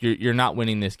that, like you're not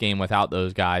winning this game without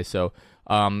those guys. So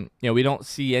we don't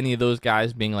see any of those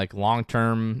guys being like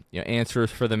long-term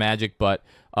answers for the Magic, but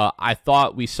I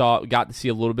thought we got to see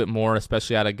a little bit more,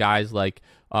 especially out of guys like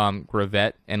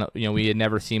Gravett, and we had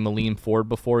never seen Aleem Ford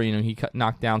before. He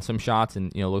knocked down some shots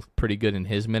and looked pretty good in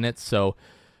his minutes. So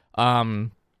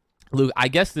Luke, I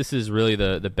guess this is really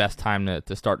the best time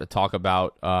to start to talk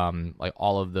about like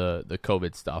all of the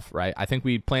COVID stuff, right? I think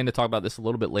we plan to talk about this a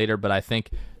little bit later, but I think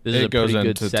this is a pretty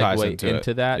good segue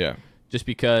into that. Yeah. Just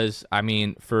because, I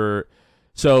mean,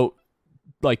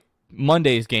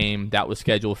 Monday's game that was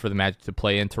scheduled for the Magic to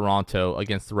play in Toronto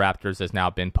against the Raptors has now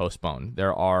been postponed.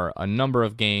 There are a number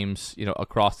of games,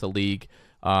 across the league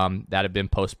that have been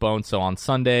postponed. So on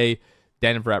Sunday,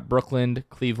 Denver at Brooklyn,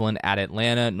 Cleveland at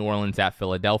Atlanta, New Orleans at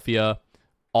Philadelphia,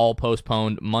 all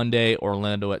postponed. Monday,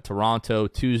 Orlando at Toronto.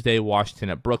 Tuesday, Washington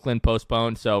at Brooklyn,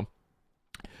 postponed. So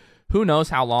who knows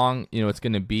how long it's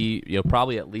going to be?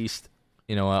 Probably at least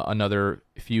another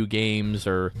few games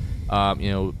or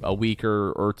a week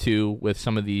or two with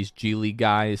some of these G League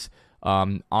guys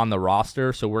on the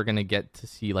roster. So we're going to get to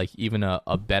see like even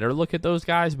a better look at those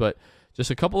guys. But just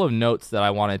a couple of notes that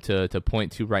I wanted to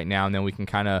point to right now, and then we can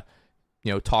kind of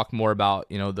talk more about,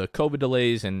 the COVID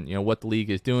delays and, what the league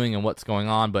is doing and what's going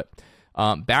on. But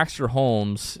Baxter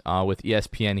Holmes with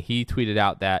ESPN, he tweeted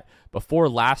out that before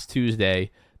last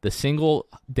Tuesday, the single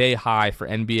day high for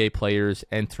NBA players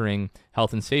entering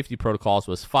health and safety protocols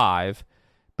was 5,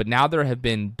 but now there have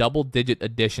been double-digit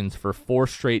additions for 4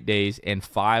 straight days and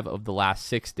 5 of the last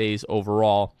 6 days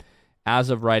overall.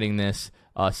 As of writing this,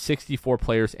 64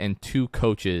 players and 2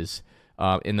 coaches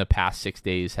in the past 6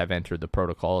 days have entered the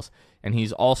protocols. And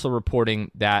he's also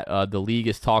reporting that the league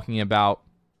is talking about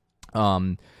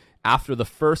after the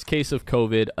first case of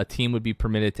COVID, a team would be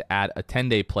permitted to add a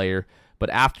 10-day player, but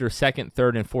after second,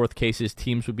 third, and fourth cases,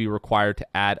 teams would be required to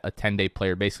add a 10-day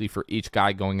player, basically for each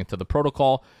guy going into the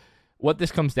protocol. What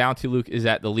this comes down to, Luke, is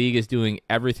that the league is doing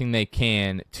everything they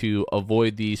can to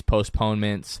avoid these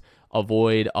postponements,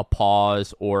 avoid a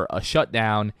pause or a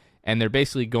shutdown, and they're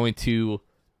basically going to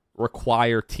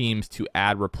require teams to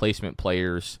add replacement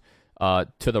players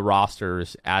to the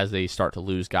rosters as they start to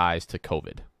lose guys to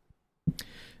COVID.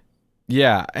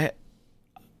 Yeah,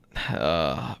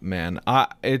 man,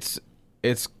 it's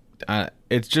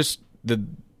just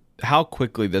how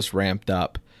quickly this ramped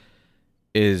up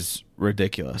is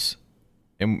ridiculous.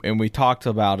 And we talked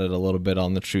about it a little bit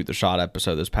on the Shoot the Shot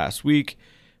episode this past week,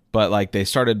 but like they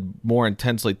started more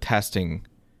intensely testing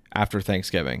after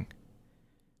Thanksgiving.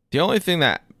 The only thing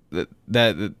that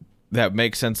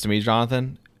makes sense to me,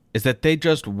 Jonathan, is that they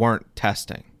just weren't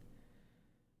testing.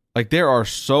 Like there are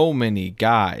so many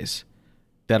guys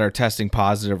that are testing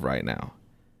positive right now.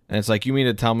 And it's like, you mean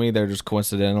to tell me they're just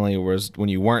coincidentally was when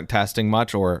you weren't testing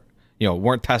much or,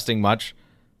 weren't testing much,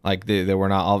 like they were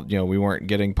not all, we weren't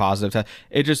getting positive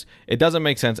tests. It doesn't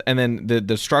make sense. And then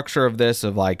the structure of this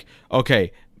of like,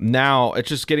 okay, now it's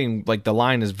just getting like the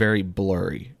line is very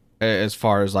blurry as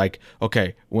far as like,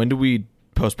 okay, when do we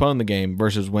postpone the game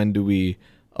versus when do we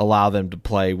allow them to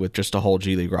play with just a whole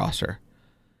G League roster?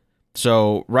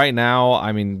 So right now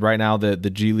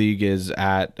the G League is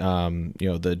at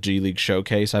the G League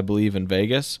Showcase, I believe, in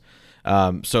Vegas.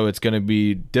 So it's going to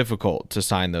be difficult to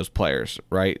sign those players,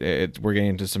 right? We're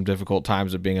getting into some difficult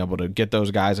times of being able to get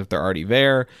those guys if they're already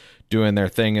there, doing their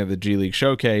thing at the G League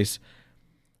Showcase.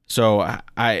 So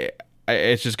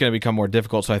it's just going to become more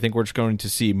difficult. So I think we're just going to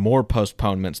see more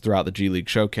postponements throughout the G League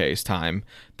Showcase time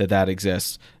that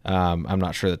exists. I'm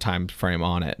not sure the time frame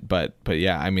on it, but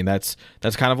yeah, I mean that's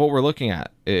kind of what we're looking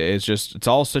at. It's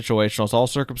all situational, it's all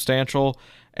circumstantial,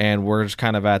 and we're just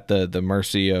kind of at the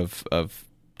mercy of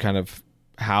kind of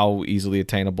how easily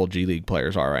attainable G League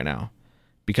players are right now.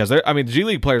 Because the G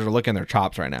League players are licking their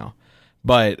chops right now,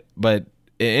 but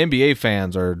NBA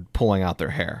fans are pulling out their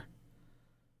hair.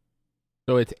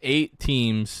 So it's 8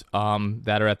 teams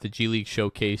that are at the G League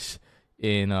Showcase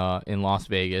in Las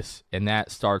Vegas, and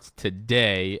that starts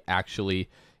today, actually,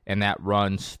 and that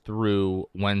runs through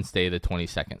Wednesday the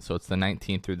 22nd. So it's the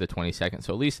 19th through the 22nd.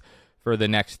 So at least for the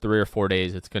next 3 or 4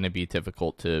 days, it's going to be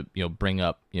difficult to bring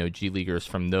up G Leaguers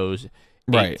from those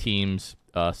 8 teams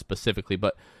specifically.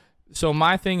 But so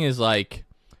my thing is like,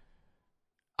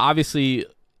 obviously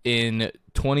in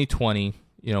 2020.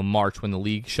 March when the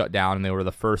league shut down and they were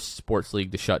the first sports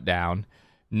league to shut down,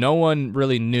 no one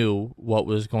really knew what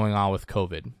was going on with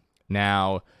COVID.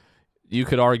 Now, you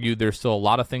could argue there's still a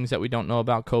lot of things that we don't know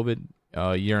about COVID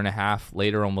a year and a half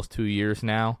later, almost 2 years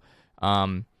now.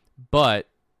 But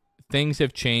things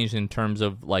have changed in terms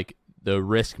of like the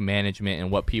risk management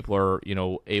and what people are,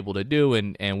 able to do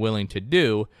and willing to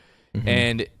do. Mm-hmm.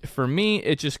 And for me,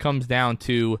 it just comes down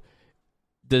to,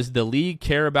 does the league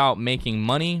care about making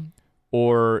money?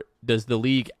 Or does the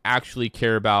league actually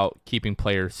care about keeping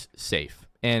players safe?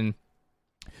 And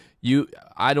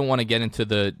I don't want to get into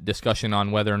the discussion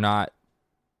on whether or not,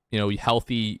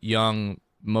 healthy, young,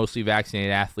 mostly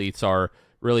vaccinated athletes are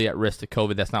really at risk to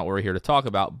COVID. That's not what we're here to talk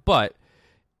about. But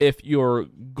if your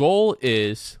goal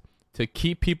is to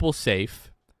keep people safe,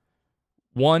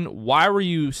 one, why were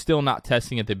you still not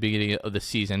testing at the beginning of the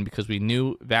season? Because we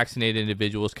knew vaccinated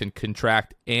individuals can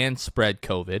contract and spread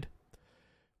COVID.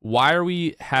 Why are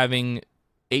we having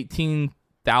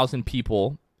 18,000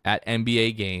 people at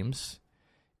NBA games?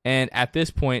 And at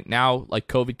this point, now, like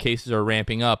COVID cases are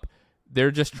ramping up, they're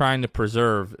just trying to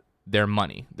preserve their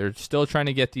money. They're still trying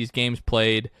to get these games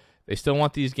played. They still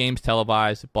want these games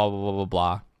televised, blah, blah, blah, blah,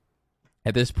 blah.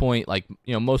 At this point, like,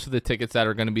 most of the tickets that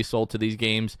are going to be sold to these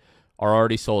games are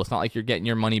already sold. It's not like you're getting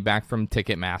your money back from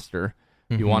Ticketmaster.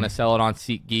 Mm-hmm. You want to sell it on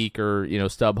SeatGeek or,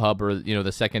 StubHub or,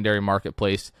 the secondary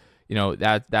marketplace.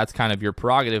 That's kind of your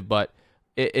prerogative, but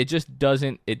it just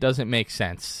doesn't make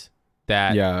sense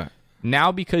that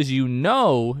now, because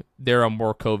there are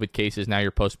more COVID cases, now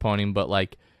you're postponing, but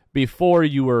like before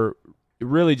you were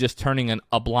really just turning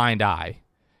a blind eye.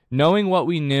 Knowing what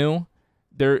we knew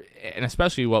there, and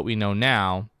especially what we know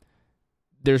now,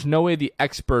 there's no way the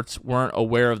experts weren't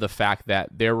aware of the fact that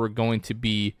there were going to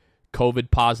be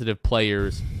COVID positive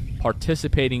players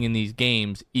participating in these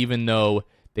games, even though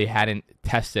they hadn't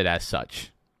tested as such.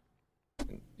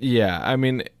 Yeah,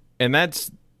 and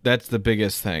that's the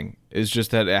biggest thing, is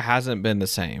just that it hasn't been the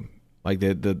same. Like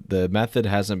the method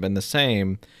hasn't been the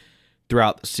same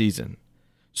throughout the season.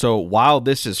 So while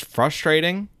this is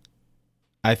frustrating,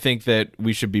 I think that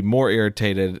we should be more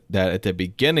irritated that at the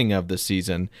beginning of the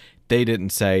season, they didn't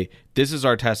say, this is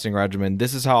our testing regimen,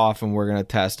 this is how often we're going to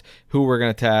test, who we're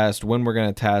going to test, when we're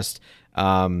going to test,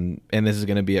 and this is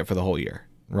going to be it for the whole year.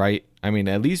 Right?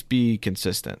 At least be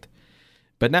consistent.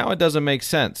 But now it doesn't make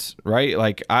sense, right?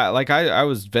 I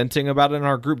was venting about it in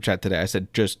our group chat today. I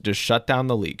said, just shut down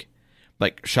the league.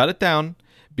 Like, shut it down,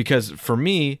 because for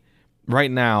me,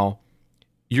 right now,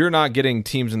 you're not getting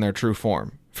teams in their true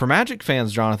form. for Magic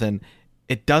fans, Jonathan,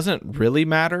 it doesn't really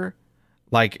matter,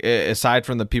 like aside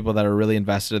from the people that are really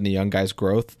invested in the young guys'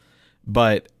 growth,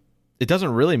 but it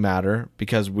doesn't really matter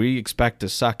because we expect to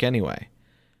suck anyway.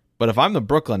 But if I'm the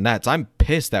Brooklyn Nets, I'm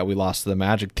pissed that we lost to the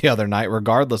Magic the other night,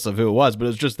 regardless of who it was. But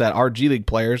it's just that our G League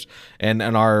players and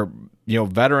our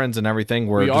veterans and everything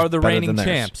were we are the better reigning than theirs.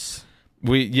 champs.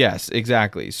 Yes,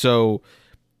 exactly. So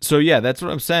yeah, that's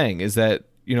what I'm saying is that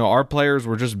our players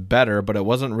were just better, but it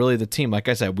wasn't really the team. Like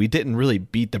I said, we didn't really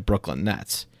beat the Brooklyn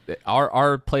Nets.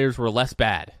 Our players were less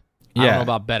bad. I don't know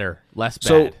about better, less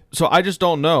bad. So I just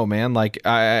don't know, man. Like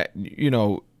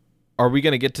are we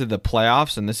going to get to the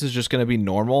playoffs and this is just going to be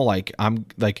normal? I'm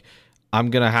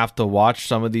going to have to watch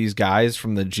some of these guys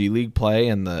from the G League play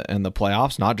in the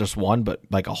playoffs, not just one, but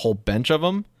like a whole bench of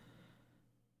them.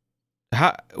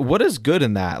 What is good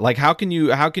in that? Like, how can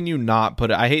you not put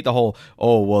it? I hate the whole,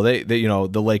 they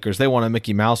the Lakers, they want a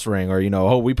Mickey Mouse ring,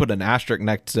 or we put an asterisk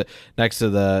next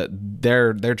to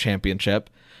their championship.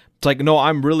 It's like, no,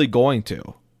 I'm really going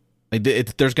to.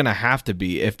 There's going to have to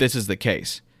be if this is the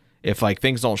case. If like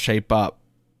things don't shape up,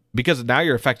 because now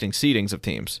you're affecting seedings of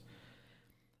teams.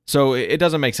 So it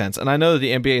doesn't make sense. And I know that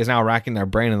the NBA is now racking their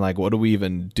brain and like, what do we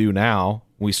even do now?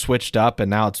 We switched up and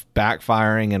now it's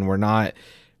backfiring and we're not,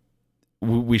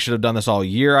 we should have done this all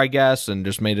year, I guess, and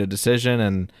just made a decision.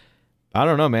 And I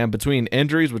don't know, man, between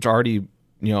injuries, which already,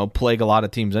 plague a lot of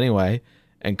teams anyway,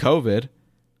 and COVID,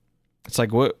 it's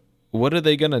like, what are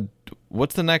they going to,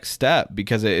 what's the next step?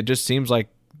 Because it just seems like,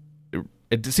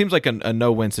 a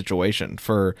no-win situation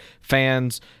for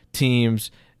fans,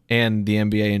 teams, and the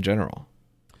NBA in general.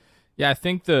 Yeah, I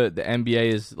think the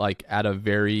NBA is like at a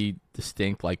very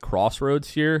distinct like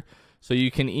crossroads here. So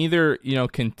you can either,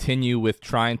 continue with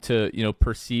trying to,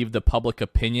 perceive the public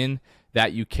opinion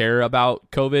that you care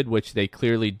about COVID, which they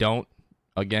clearly don't.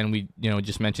 Again, we,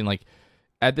 just mentioned like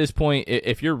at this point,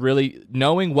 if you're really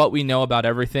knowing what we know about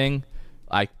everything,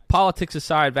 like politics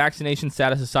aside, vaccination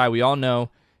status aside, we all know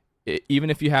even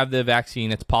if you have the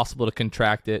vaccine, it's possible to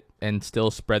contract it and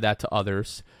still spread that to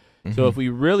others. Mm-hmm. So if we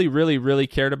really, really, really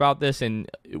cared about this, and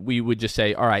we would just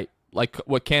say, all right, like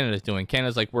what Canada's doing.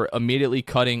 Canada's like, we're immediately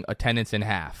cutting attendance in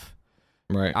half.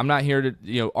 Right. I'm not here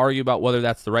to argue about whether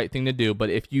that's the right thing to do, but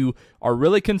if you are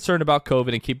really concerned about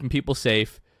COVID and keeping people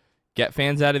safe, get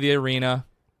fans out of the arena.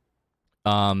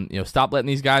 Stop letting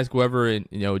these guys go over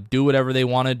and do whatever they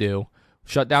want to do.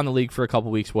 Shut down the league for a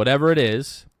couple weeks, whatever it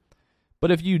is. But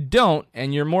if you don't,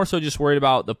 and you're more so just worried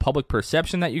about the public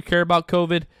perception that you care about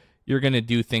COVID, you're going to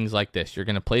do things like this. You're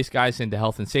going to place guys into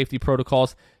health and safety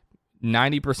protocols.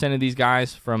 90% of these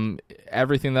guys, from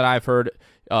everything that I've heard,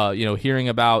 hearing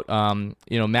about,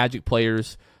 Magic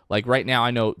players, like right now, I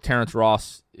know Terrence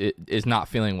Ross is not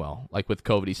feeling well, like with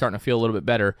COVID. He's starting to feel a little bit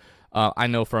better. I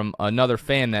know from another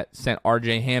fan that sent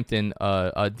RJ Hampton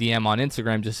a DM on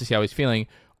Instagram just to see how he's feeling.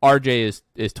 RJ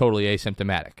is totally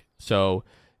asymptomatic. So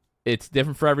it's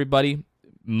different for everybody.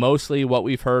 Mostly what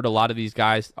we've heard, a lot of these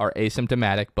guys are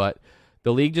asymptomatic, but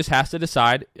the league just has to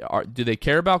decide, do they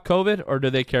care about COVID or do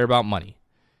they care about money?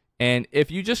 And if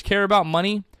you just care about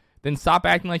money, then stop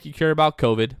acting like you care about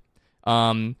COVID.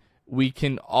 We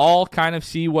can all kind of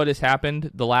see what has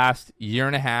happened the last year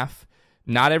and a half.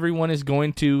 Not everyone is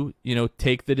going to,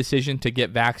 take the decision to get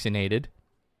vaccinated.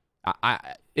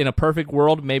 In a perfect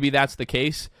world, maybe that's the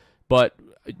case, but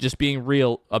just being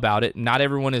real about it, not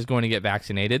everyone is going to get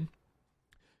vaccinated.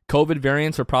 COVID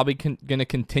variants are probably going to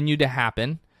continue to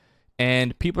happen,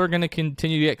 and people are going to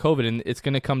continue to get COVID, and it's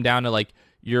going to come down to like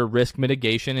your risk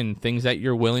mitigation and things that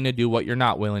you're willing to do, what you're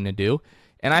not willing to do.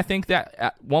 And I think that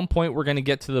at one point we're going to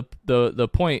get to the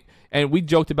point, and we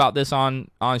joked about this on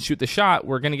Shoot the Shot,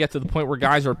 we're going to get to the point where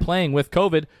guys are playing with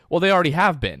COVID. Well, they already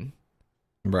have been.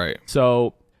 Right.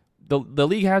 So the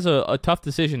league has a tough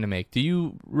decision to make. Do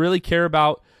you really care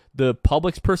about the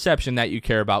public's perception that you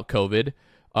care about COVID,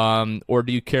 or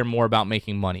do you care more about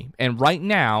making money? And right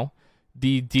now,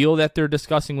 the deal that they're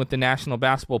discussing with the National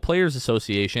Basketball Players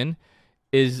Association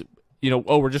is,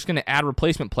 we're just going to add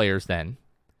replacement players then,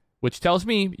 which tells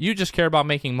me you just care about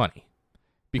making money.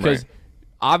 Because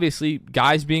obviously,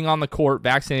 guys being on the court,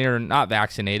 vaccinated or not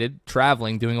vaccinated,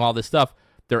 traveling, doing all this stuff,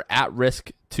 they're at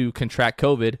risk to contract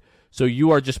COVID. So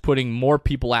you are just putting more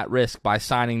people at risk by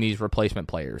signing these replacement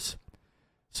players.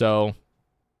 So,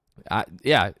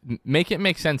 make it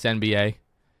make sense, NBA,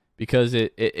 because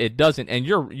it doesn't. And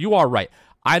you are right.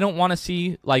 I don't want to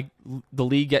see like the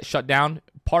league get shut down.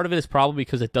 Part of it is probably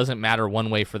because it doesn't matter one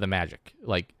way for the Magic.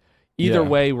 Like either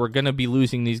way, we're gonna be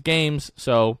losing these games.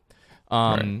 So,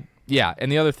 yeah.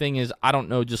 And the other thing is, I don't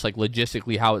know just like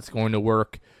logistically how it's going to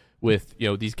work with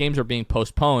these games are being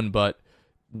postponed, but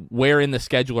where in the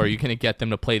schedule are you going to get them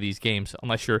to play these games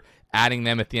unless you're adding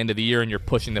them at the end of the year and you're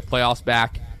pushing the playoffs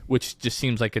back, which just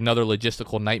seems like another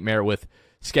logistical nightmare with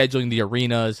scheduling the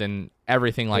arenas and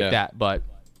everything like that. But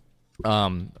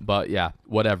yeah,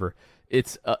 whatever.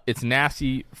 It's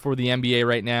nasty for the NBA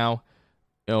right now.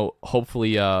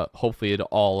 Hopefully it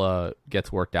all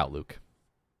gets worked out, Luke.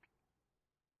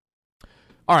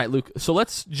 All right, Luke. So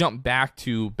let's jump back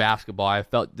to basketball. I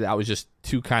felt that was just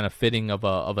too kind of fitting of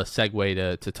a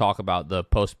segue to talk about the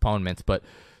postponements. But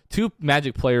two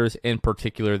Magic players in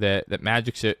particular that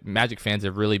Magic fans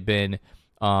have really been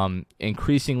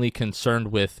increasingly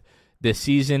concerned with this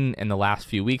season and the last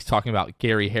few weeks. Talking about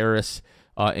Gary Harris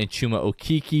and Chuma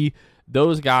Okeke.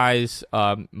 Those guys,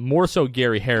 more so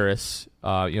Gary Harris.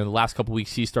 The last couple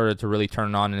weeks he started to really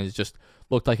turn on and has just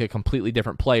looked like a completely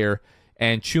different player.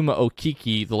 And Chuma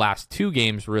Okeke, the last two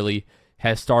games really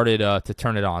has started to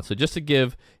turn it on. So just to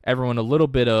give everyone a little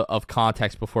bit of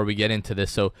context before we get into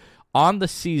this. So on the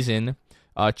season,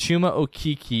 Chuma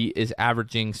Okeke is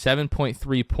averaging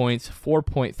 7.3 points,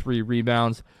 4.3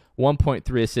 rebounds,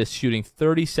 1.3 assists, shooting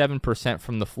 37%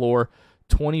 from the floor,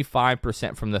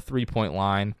 25% from the three-point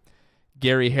line.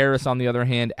 Gary Harris, on the other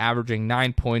hand, averaging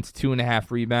 9 points,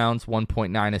 2.5 rebounds,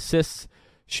 1.9 assists,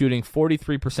 shooting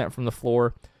 43% from the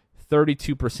floor,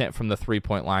 32% from the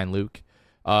three-point line, Luke.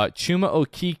 Chuma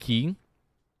Okeke,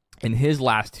 in his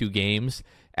last two games,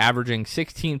 averaging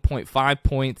 16.5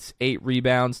 points, 8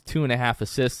 rebounds, 2.5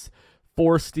 assists,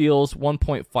 4 steals,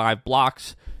 1.5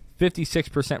 blocks,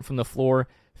 56% from the floor,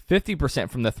 50%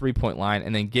 from the three-point line.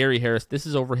 And then Gary Harris, this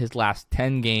is over his last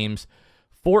 10 games,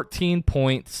 14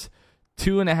 points,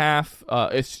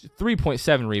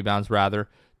 3.7 rebounds,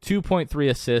 2.3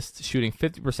 assists, shooting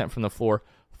 50% from the floor,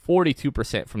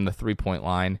 42% from the three-point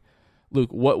line.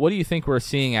 Luke, what do you think we're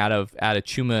seeing out of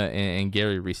Chuma and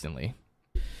Gary recently?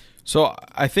 So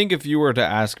I think if you were to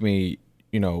ask me,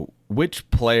 which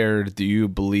player do you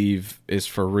believe is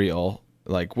for real?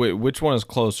 Like, which one is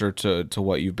closer to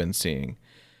what you've been seeing?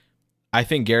 I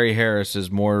think Gary Harris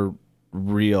is more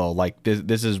real. Like,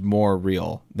 this is more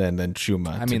real than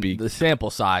Chuma. I mean, the sample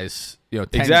size, 10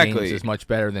 exactly. games is much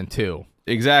better than 2.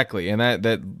 Exactly, and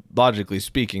that logically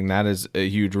speaking, that is a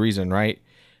huge reason, right?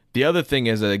 The other thing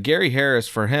is that Gary Harris,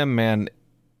 for him, man,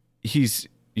 he's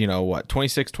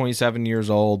 26, 27 years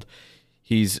old.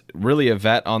 He's really a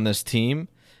vet on this team,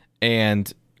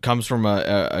 and comes from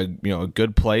a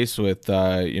good place with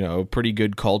a pretty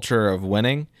good culture of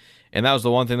winning. And that was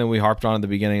the one thing that we harped on at the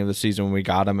beginning of the season when we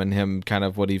got him, and him kind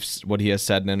of what he has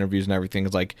said in interviews and everything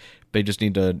is like they just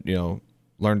need to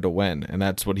learn to win, and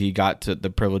that's what he got to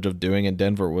the privilege of doing in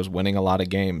Denver, was winning a lot of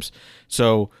games.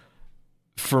 So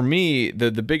for me,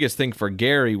 the biggest thing for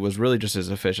Gary was really just his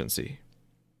efficiency,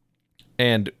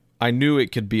 and I knew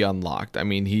it could be unlocked. I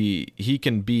mean, he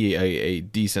can be a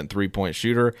decent three-point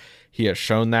shooter. He has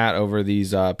shown that over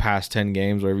these past 10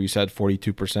 games, wherever you said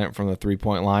 42% from the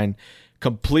three-point line,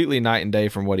 completely night and day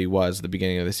from what he was at the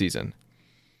beginning of the season.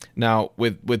 Now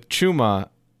with Chuma,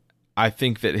 I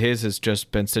think that his has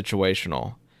just been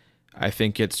situational. I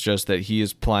think it's just that he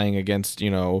is playing against,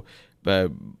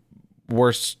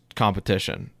 worse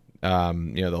competition,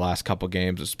 the last couple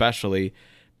games especially.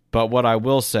 But what I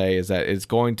will say is that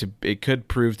it could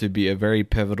prove to be a very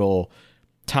pivotal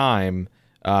time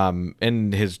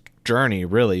in his journey,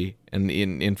 really,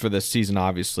 and for this season,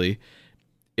 obviously.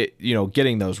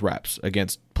 Getting those reps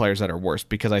against players that are worse,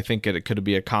 because I think it could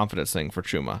be a confidence thing for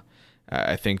Chuma.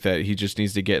 I think that he just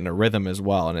needs to get in a rhythm as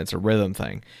well, and it's a rhythm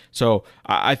thing. So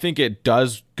I think it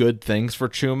does good things for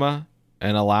Chuma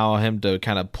and allow him to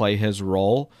kind of play his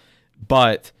role.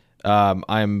 But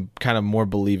I'm kind of more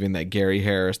believing that Gary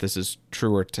Harris, this is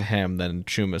truer to him than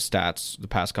Chuma's stats the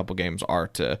past couple games are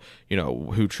to,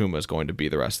 who Chuma is going to be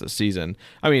the rest of the season.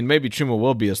 I mean, maybe Chuma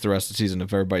will be us the rest of the season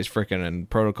if everybody's freaking in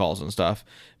protocols and stuff.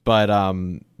 But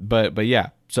yeah.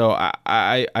 So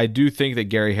I do think that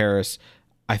Gary Harris,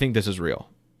 I think this is real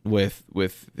with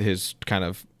his kind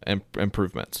of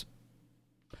improvements.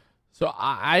 So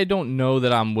I don't know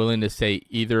that I'm willing to say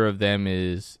either of them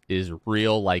is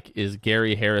real. Like, is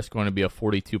Gary Harris going to be a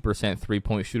 42%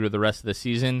 three-point shooter the rest of the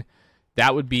season?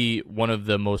 That would be one of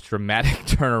the most dramatic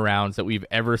turnarounds that we've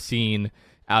ever seen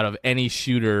out of any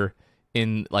shooter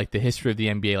in like the history of the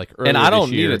NBA. Like, earlier and I don't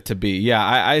this year, need it to be. Yeah,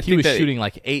 I he think was that shooting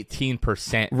like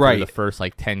 18% right. for the first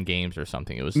 10 games or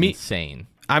something. It was insane.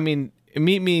 I mean,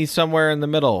 meet me somewhere in the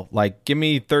middle. Like, give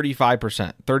me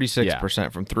 35%,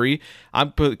 36% from three.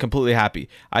 I'm completely happy.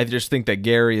 I just think that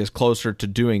Gary is closer to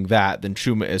doing that than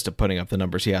Chuma is to putting up the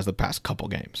numbers he has the past couple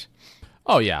games.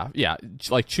 Oh, yeah.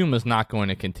 Like, Chuma's not going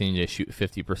to continue to shoot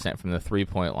 50% from the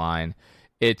three-point line.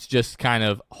 It's just kind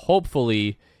of,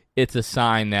 hopefully, it's a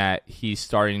sign that he's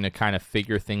starting to kind of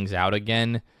figure things out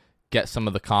again, get some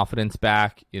of the confidence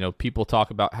back. People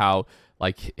talk about how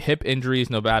like hip injuries,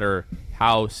 no matter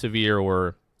how severe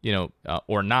or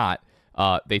not,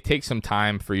 they take some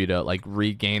time for you to like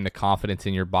regain the confidence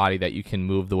in your body that you can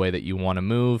move the way that you want to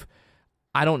move.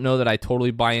 I don't know that I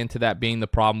totally buy into that being the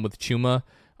problem with Chuma.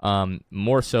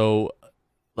 More so,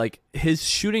 like his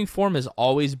shooting form has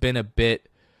always been a bit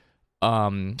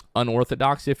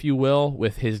unorthodox, if you will,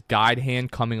 with his guide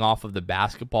hand coming off of the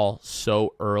basketball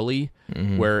so early,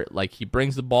 where like he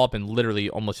brings the ball up and literally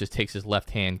almost just takes his left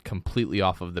hand completely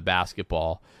off of the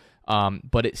basketball.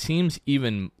 But it seems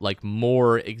even like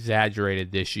more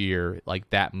exaggerated this year, like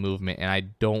that movement, and I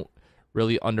don't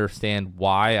really understand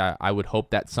why. I would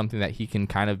hope that's something that he can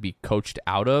kind of be coached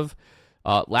out of.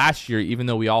 Last year, even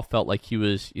though we all felt like he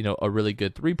was, a really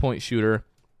good 3-point shooter,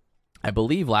 I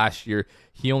believe last year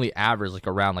he only averaged like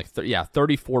around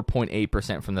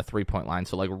 34.8% from the 3-point line,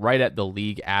 so like right at the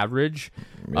league average.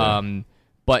 Yeah.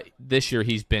 But this year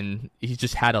he's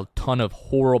just had a ton of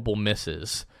horrible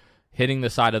misses, hitting the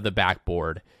side of the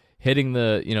backboard, hitting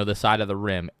the side of the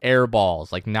rim, air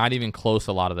balls, like not even close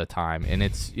a lot of the time, and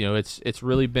it's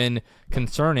really been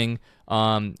concerning.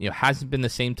 Hasn't been the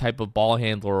same type of ball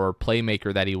handler or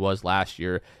playmaker that he was last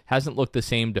year. Hasn't looked the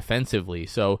same defensively.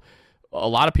 So a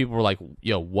lot of people were like,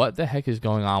 what the heck is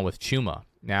going on with Chuma?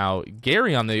 Now,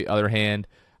 Gary, on the other hand,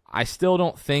 I still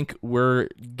don't think we're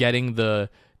getting the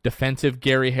defensive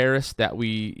Gary Harris that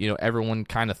everyone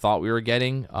kind of thought we were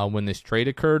getting when this trade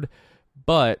occurred.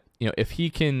 But, if he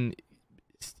can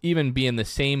even be in the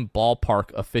same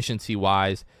ballpark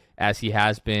efficiency-wise as he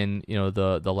has been,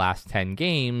 the last 10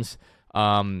 games,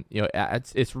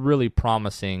 it's really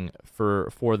promising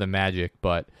for the Magic.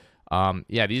 But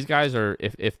these guys are,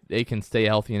 if they can stay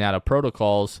healthy and out of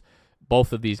protocols,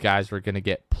 both of these guys are going to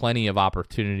get plenty of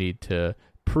opportunity to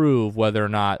prove whether or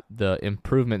not the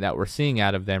improvement that we're seeing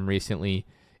out of them recently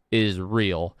is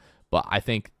real. But I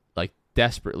think like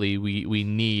desperately we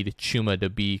need Chuma to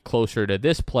be closer to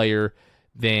this player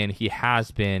than he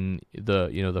has been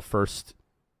the first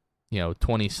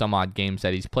 20 some odd games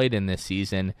that he's played in this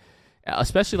season,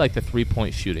 especially like the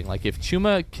 3-point shooting. Like if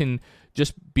Chuma can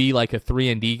just be like a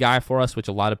 3-and-D guy for us, which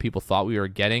a lot of people thought we were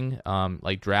getting,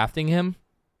 like drafting him,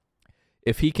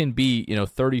 if he can be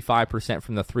 35%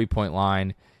 from the 3-point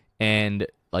line and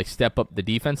like step up the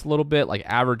defense a little bit, like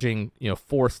averaging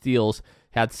 4 steals,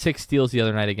 had 6 steals the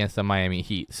other night against the Miami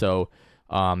Heat. So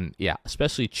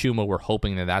especially Chuma, we're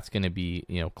hoping that that's going to be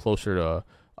closer to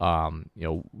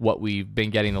what we've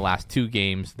been getting the last 2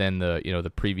 games than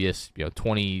the previous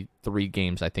 23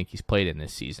 games I think he's played in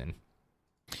this season.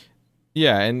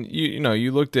 Yeah, and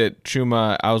you looked at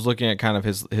Chuma. I was looking at kind of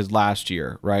his last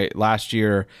year, right? Last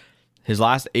year, his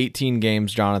last 18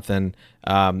 games, Jonathan,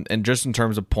 and just in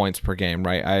terms of points per game,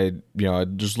 right? I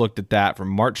just looked at that from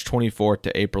March 24th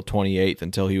to April 28th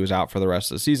until he was out for the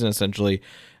rest of the season, essentially.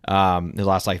 His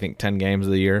last, I think, 10 games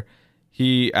of the year,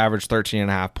 he averaged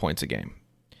 13.5 points a game.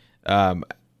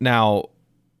 Now,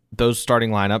 those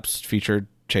starting lineups featured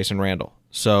Chase and Randall.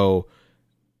 So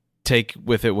take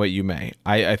with it what you may.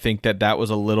 I think that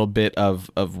was a little bit of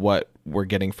what we're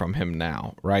getting from him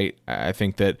now, right? I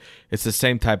think that it's the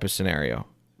same type of scenario.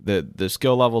 The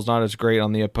skill level is not as great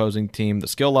on the opposing team. The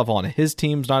skill level on his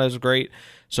team's not as great,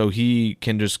 so he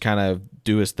can just kind of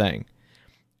do his thing.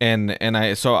 And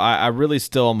I really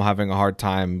still am having a hard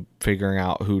time figuring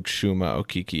out who Chuma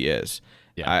Okeke is.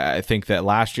 Yeah. I think that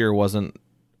last year wasn't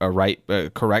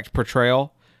a correct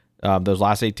portrayal. Those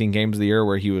last 18 games of the year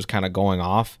where he was kind of going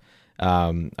off.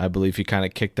 I believe he kind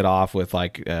of kicked it off with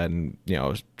like a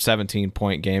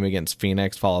 17-point game against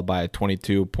Phoenix, followed by a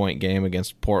 22-point game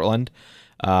against Portland.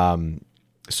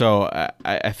 So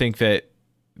I think that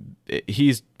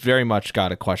he's very much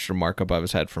got a question mark above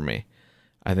his head for me.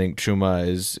 I think Chuma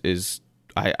is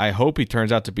I hope he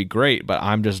turns out to be great, but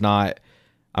I'm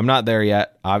not there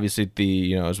yet. Obviously,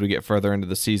 as we get further into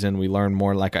the season, we learn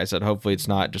more. Like I said, hopefully it's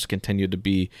not just continue to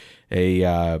be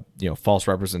a false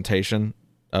representation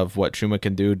of what Chuma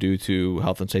can do due to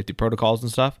health and safety protocols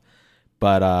and stuff.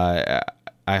 But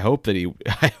I hope that he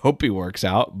works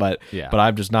out. But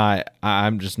I'm just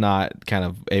not kind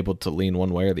of able to lean one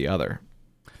way or the other.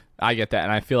 I get that,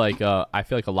 and I feel like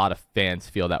a lot of fans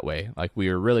feel that way. Like we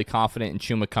were really confident in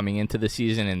Chuma coming into the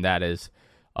season, and that is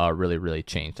really, really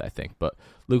changed, I think. But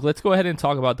Luke, let's go ahead and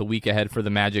talk about the week ahead for the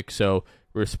Magic. So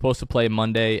we're supposed to play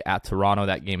Monday at Toronto.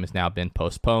 That game has now been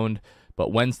postponed.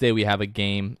 But Wednesday we have a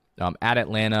game at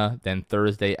Atlanta, then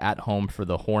Thursday at home for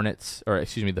the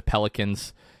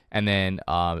Pelicans, and then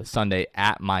Sunday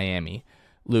at Miami.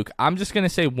 Luke, I'm just going to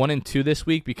say 1-2 this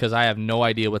week because I have no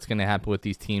idea what's going to happen with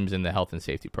these teams in the health and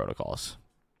safety protocols.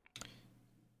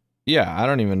 Yeah, I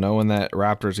don't even know when that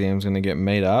Raptors game is going to get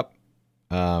made up.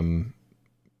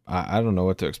 I don't know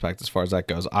what to expect as far as that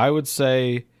goes. I would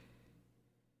say,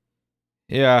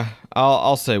 yeah,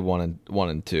 I'll say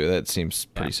 1-2. That seems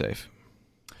pretty safe.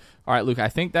 All right, Luke, I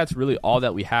think that's really all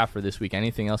that we have for this week.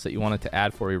 Anything else that you wanted to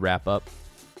add before we wrap up?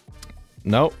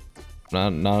 Nope,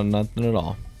 nothing at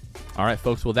all. All right,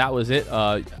 folks. Well, that was it.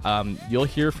 You'll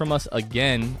hear from us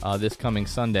again this coming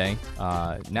Sunday,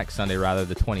 next Sunday, rather,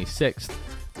 the 26th.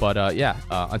 But,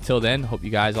 until then, hope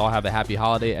you guys all have a happy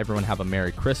holiday. Everyone have a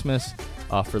Merry Christmas.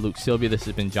 For Luke Sylvia, this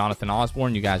has been Jonathan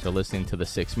Osborne. You guys are listening to The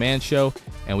Sixth Man Show,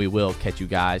 and we will catch you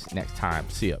guys next time.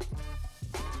 See ya.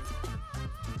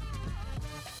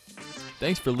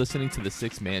 Thanks for listening to The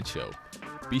Sixth Man Show.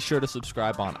 Be sure to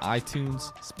subscribe on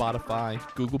iTunes, Spotify,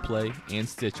 Google Play, and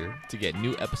Stitcher to get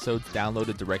new episodes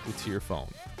downloaded directly to your phone.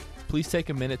 Please take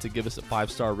a minute to give us a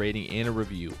 5-star rating and a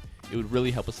review. It would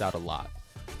really help us out a lot.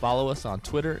 Follow us on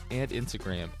Twitter and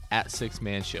Instagram at Sixth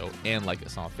Man Show and like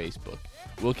us on Facebook.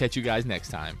 We'll catch you guys next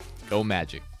time. Go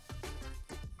Magic.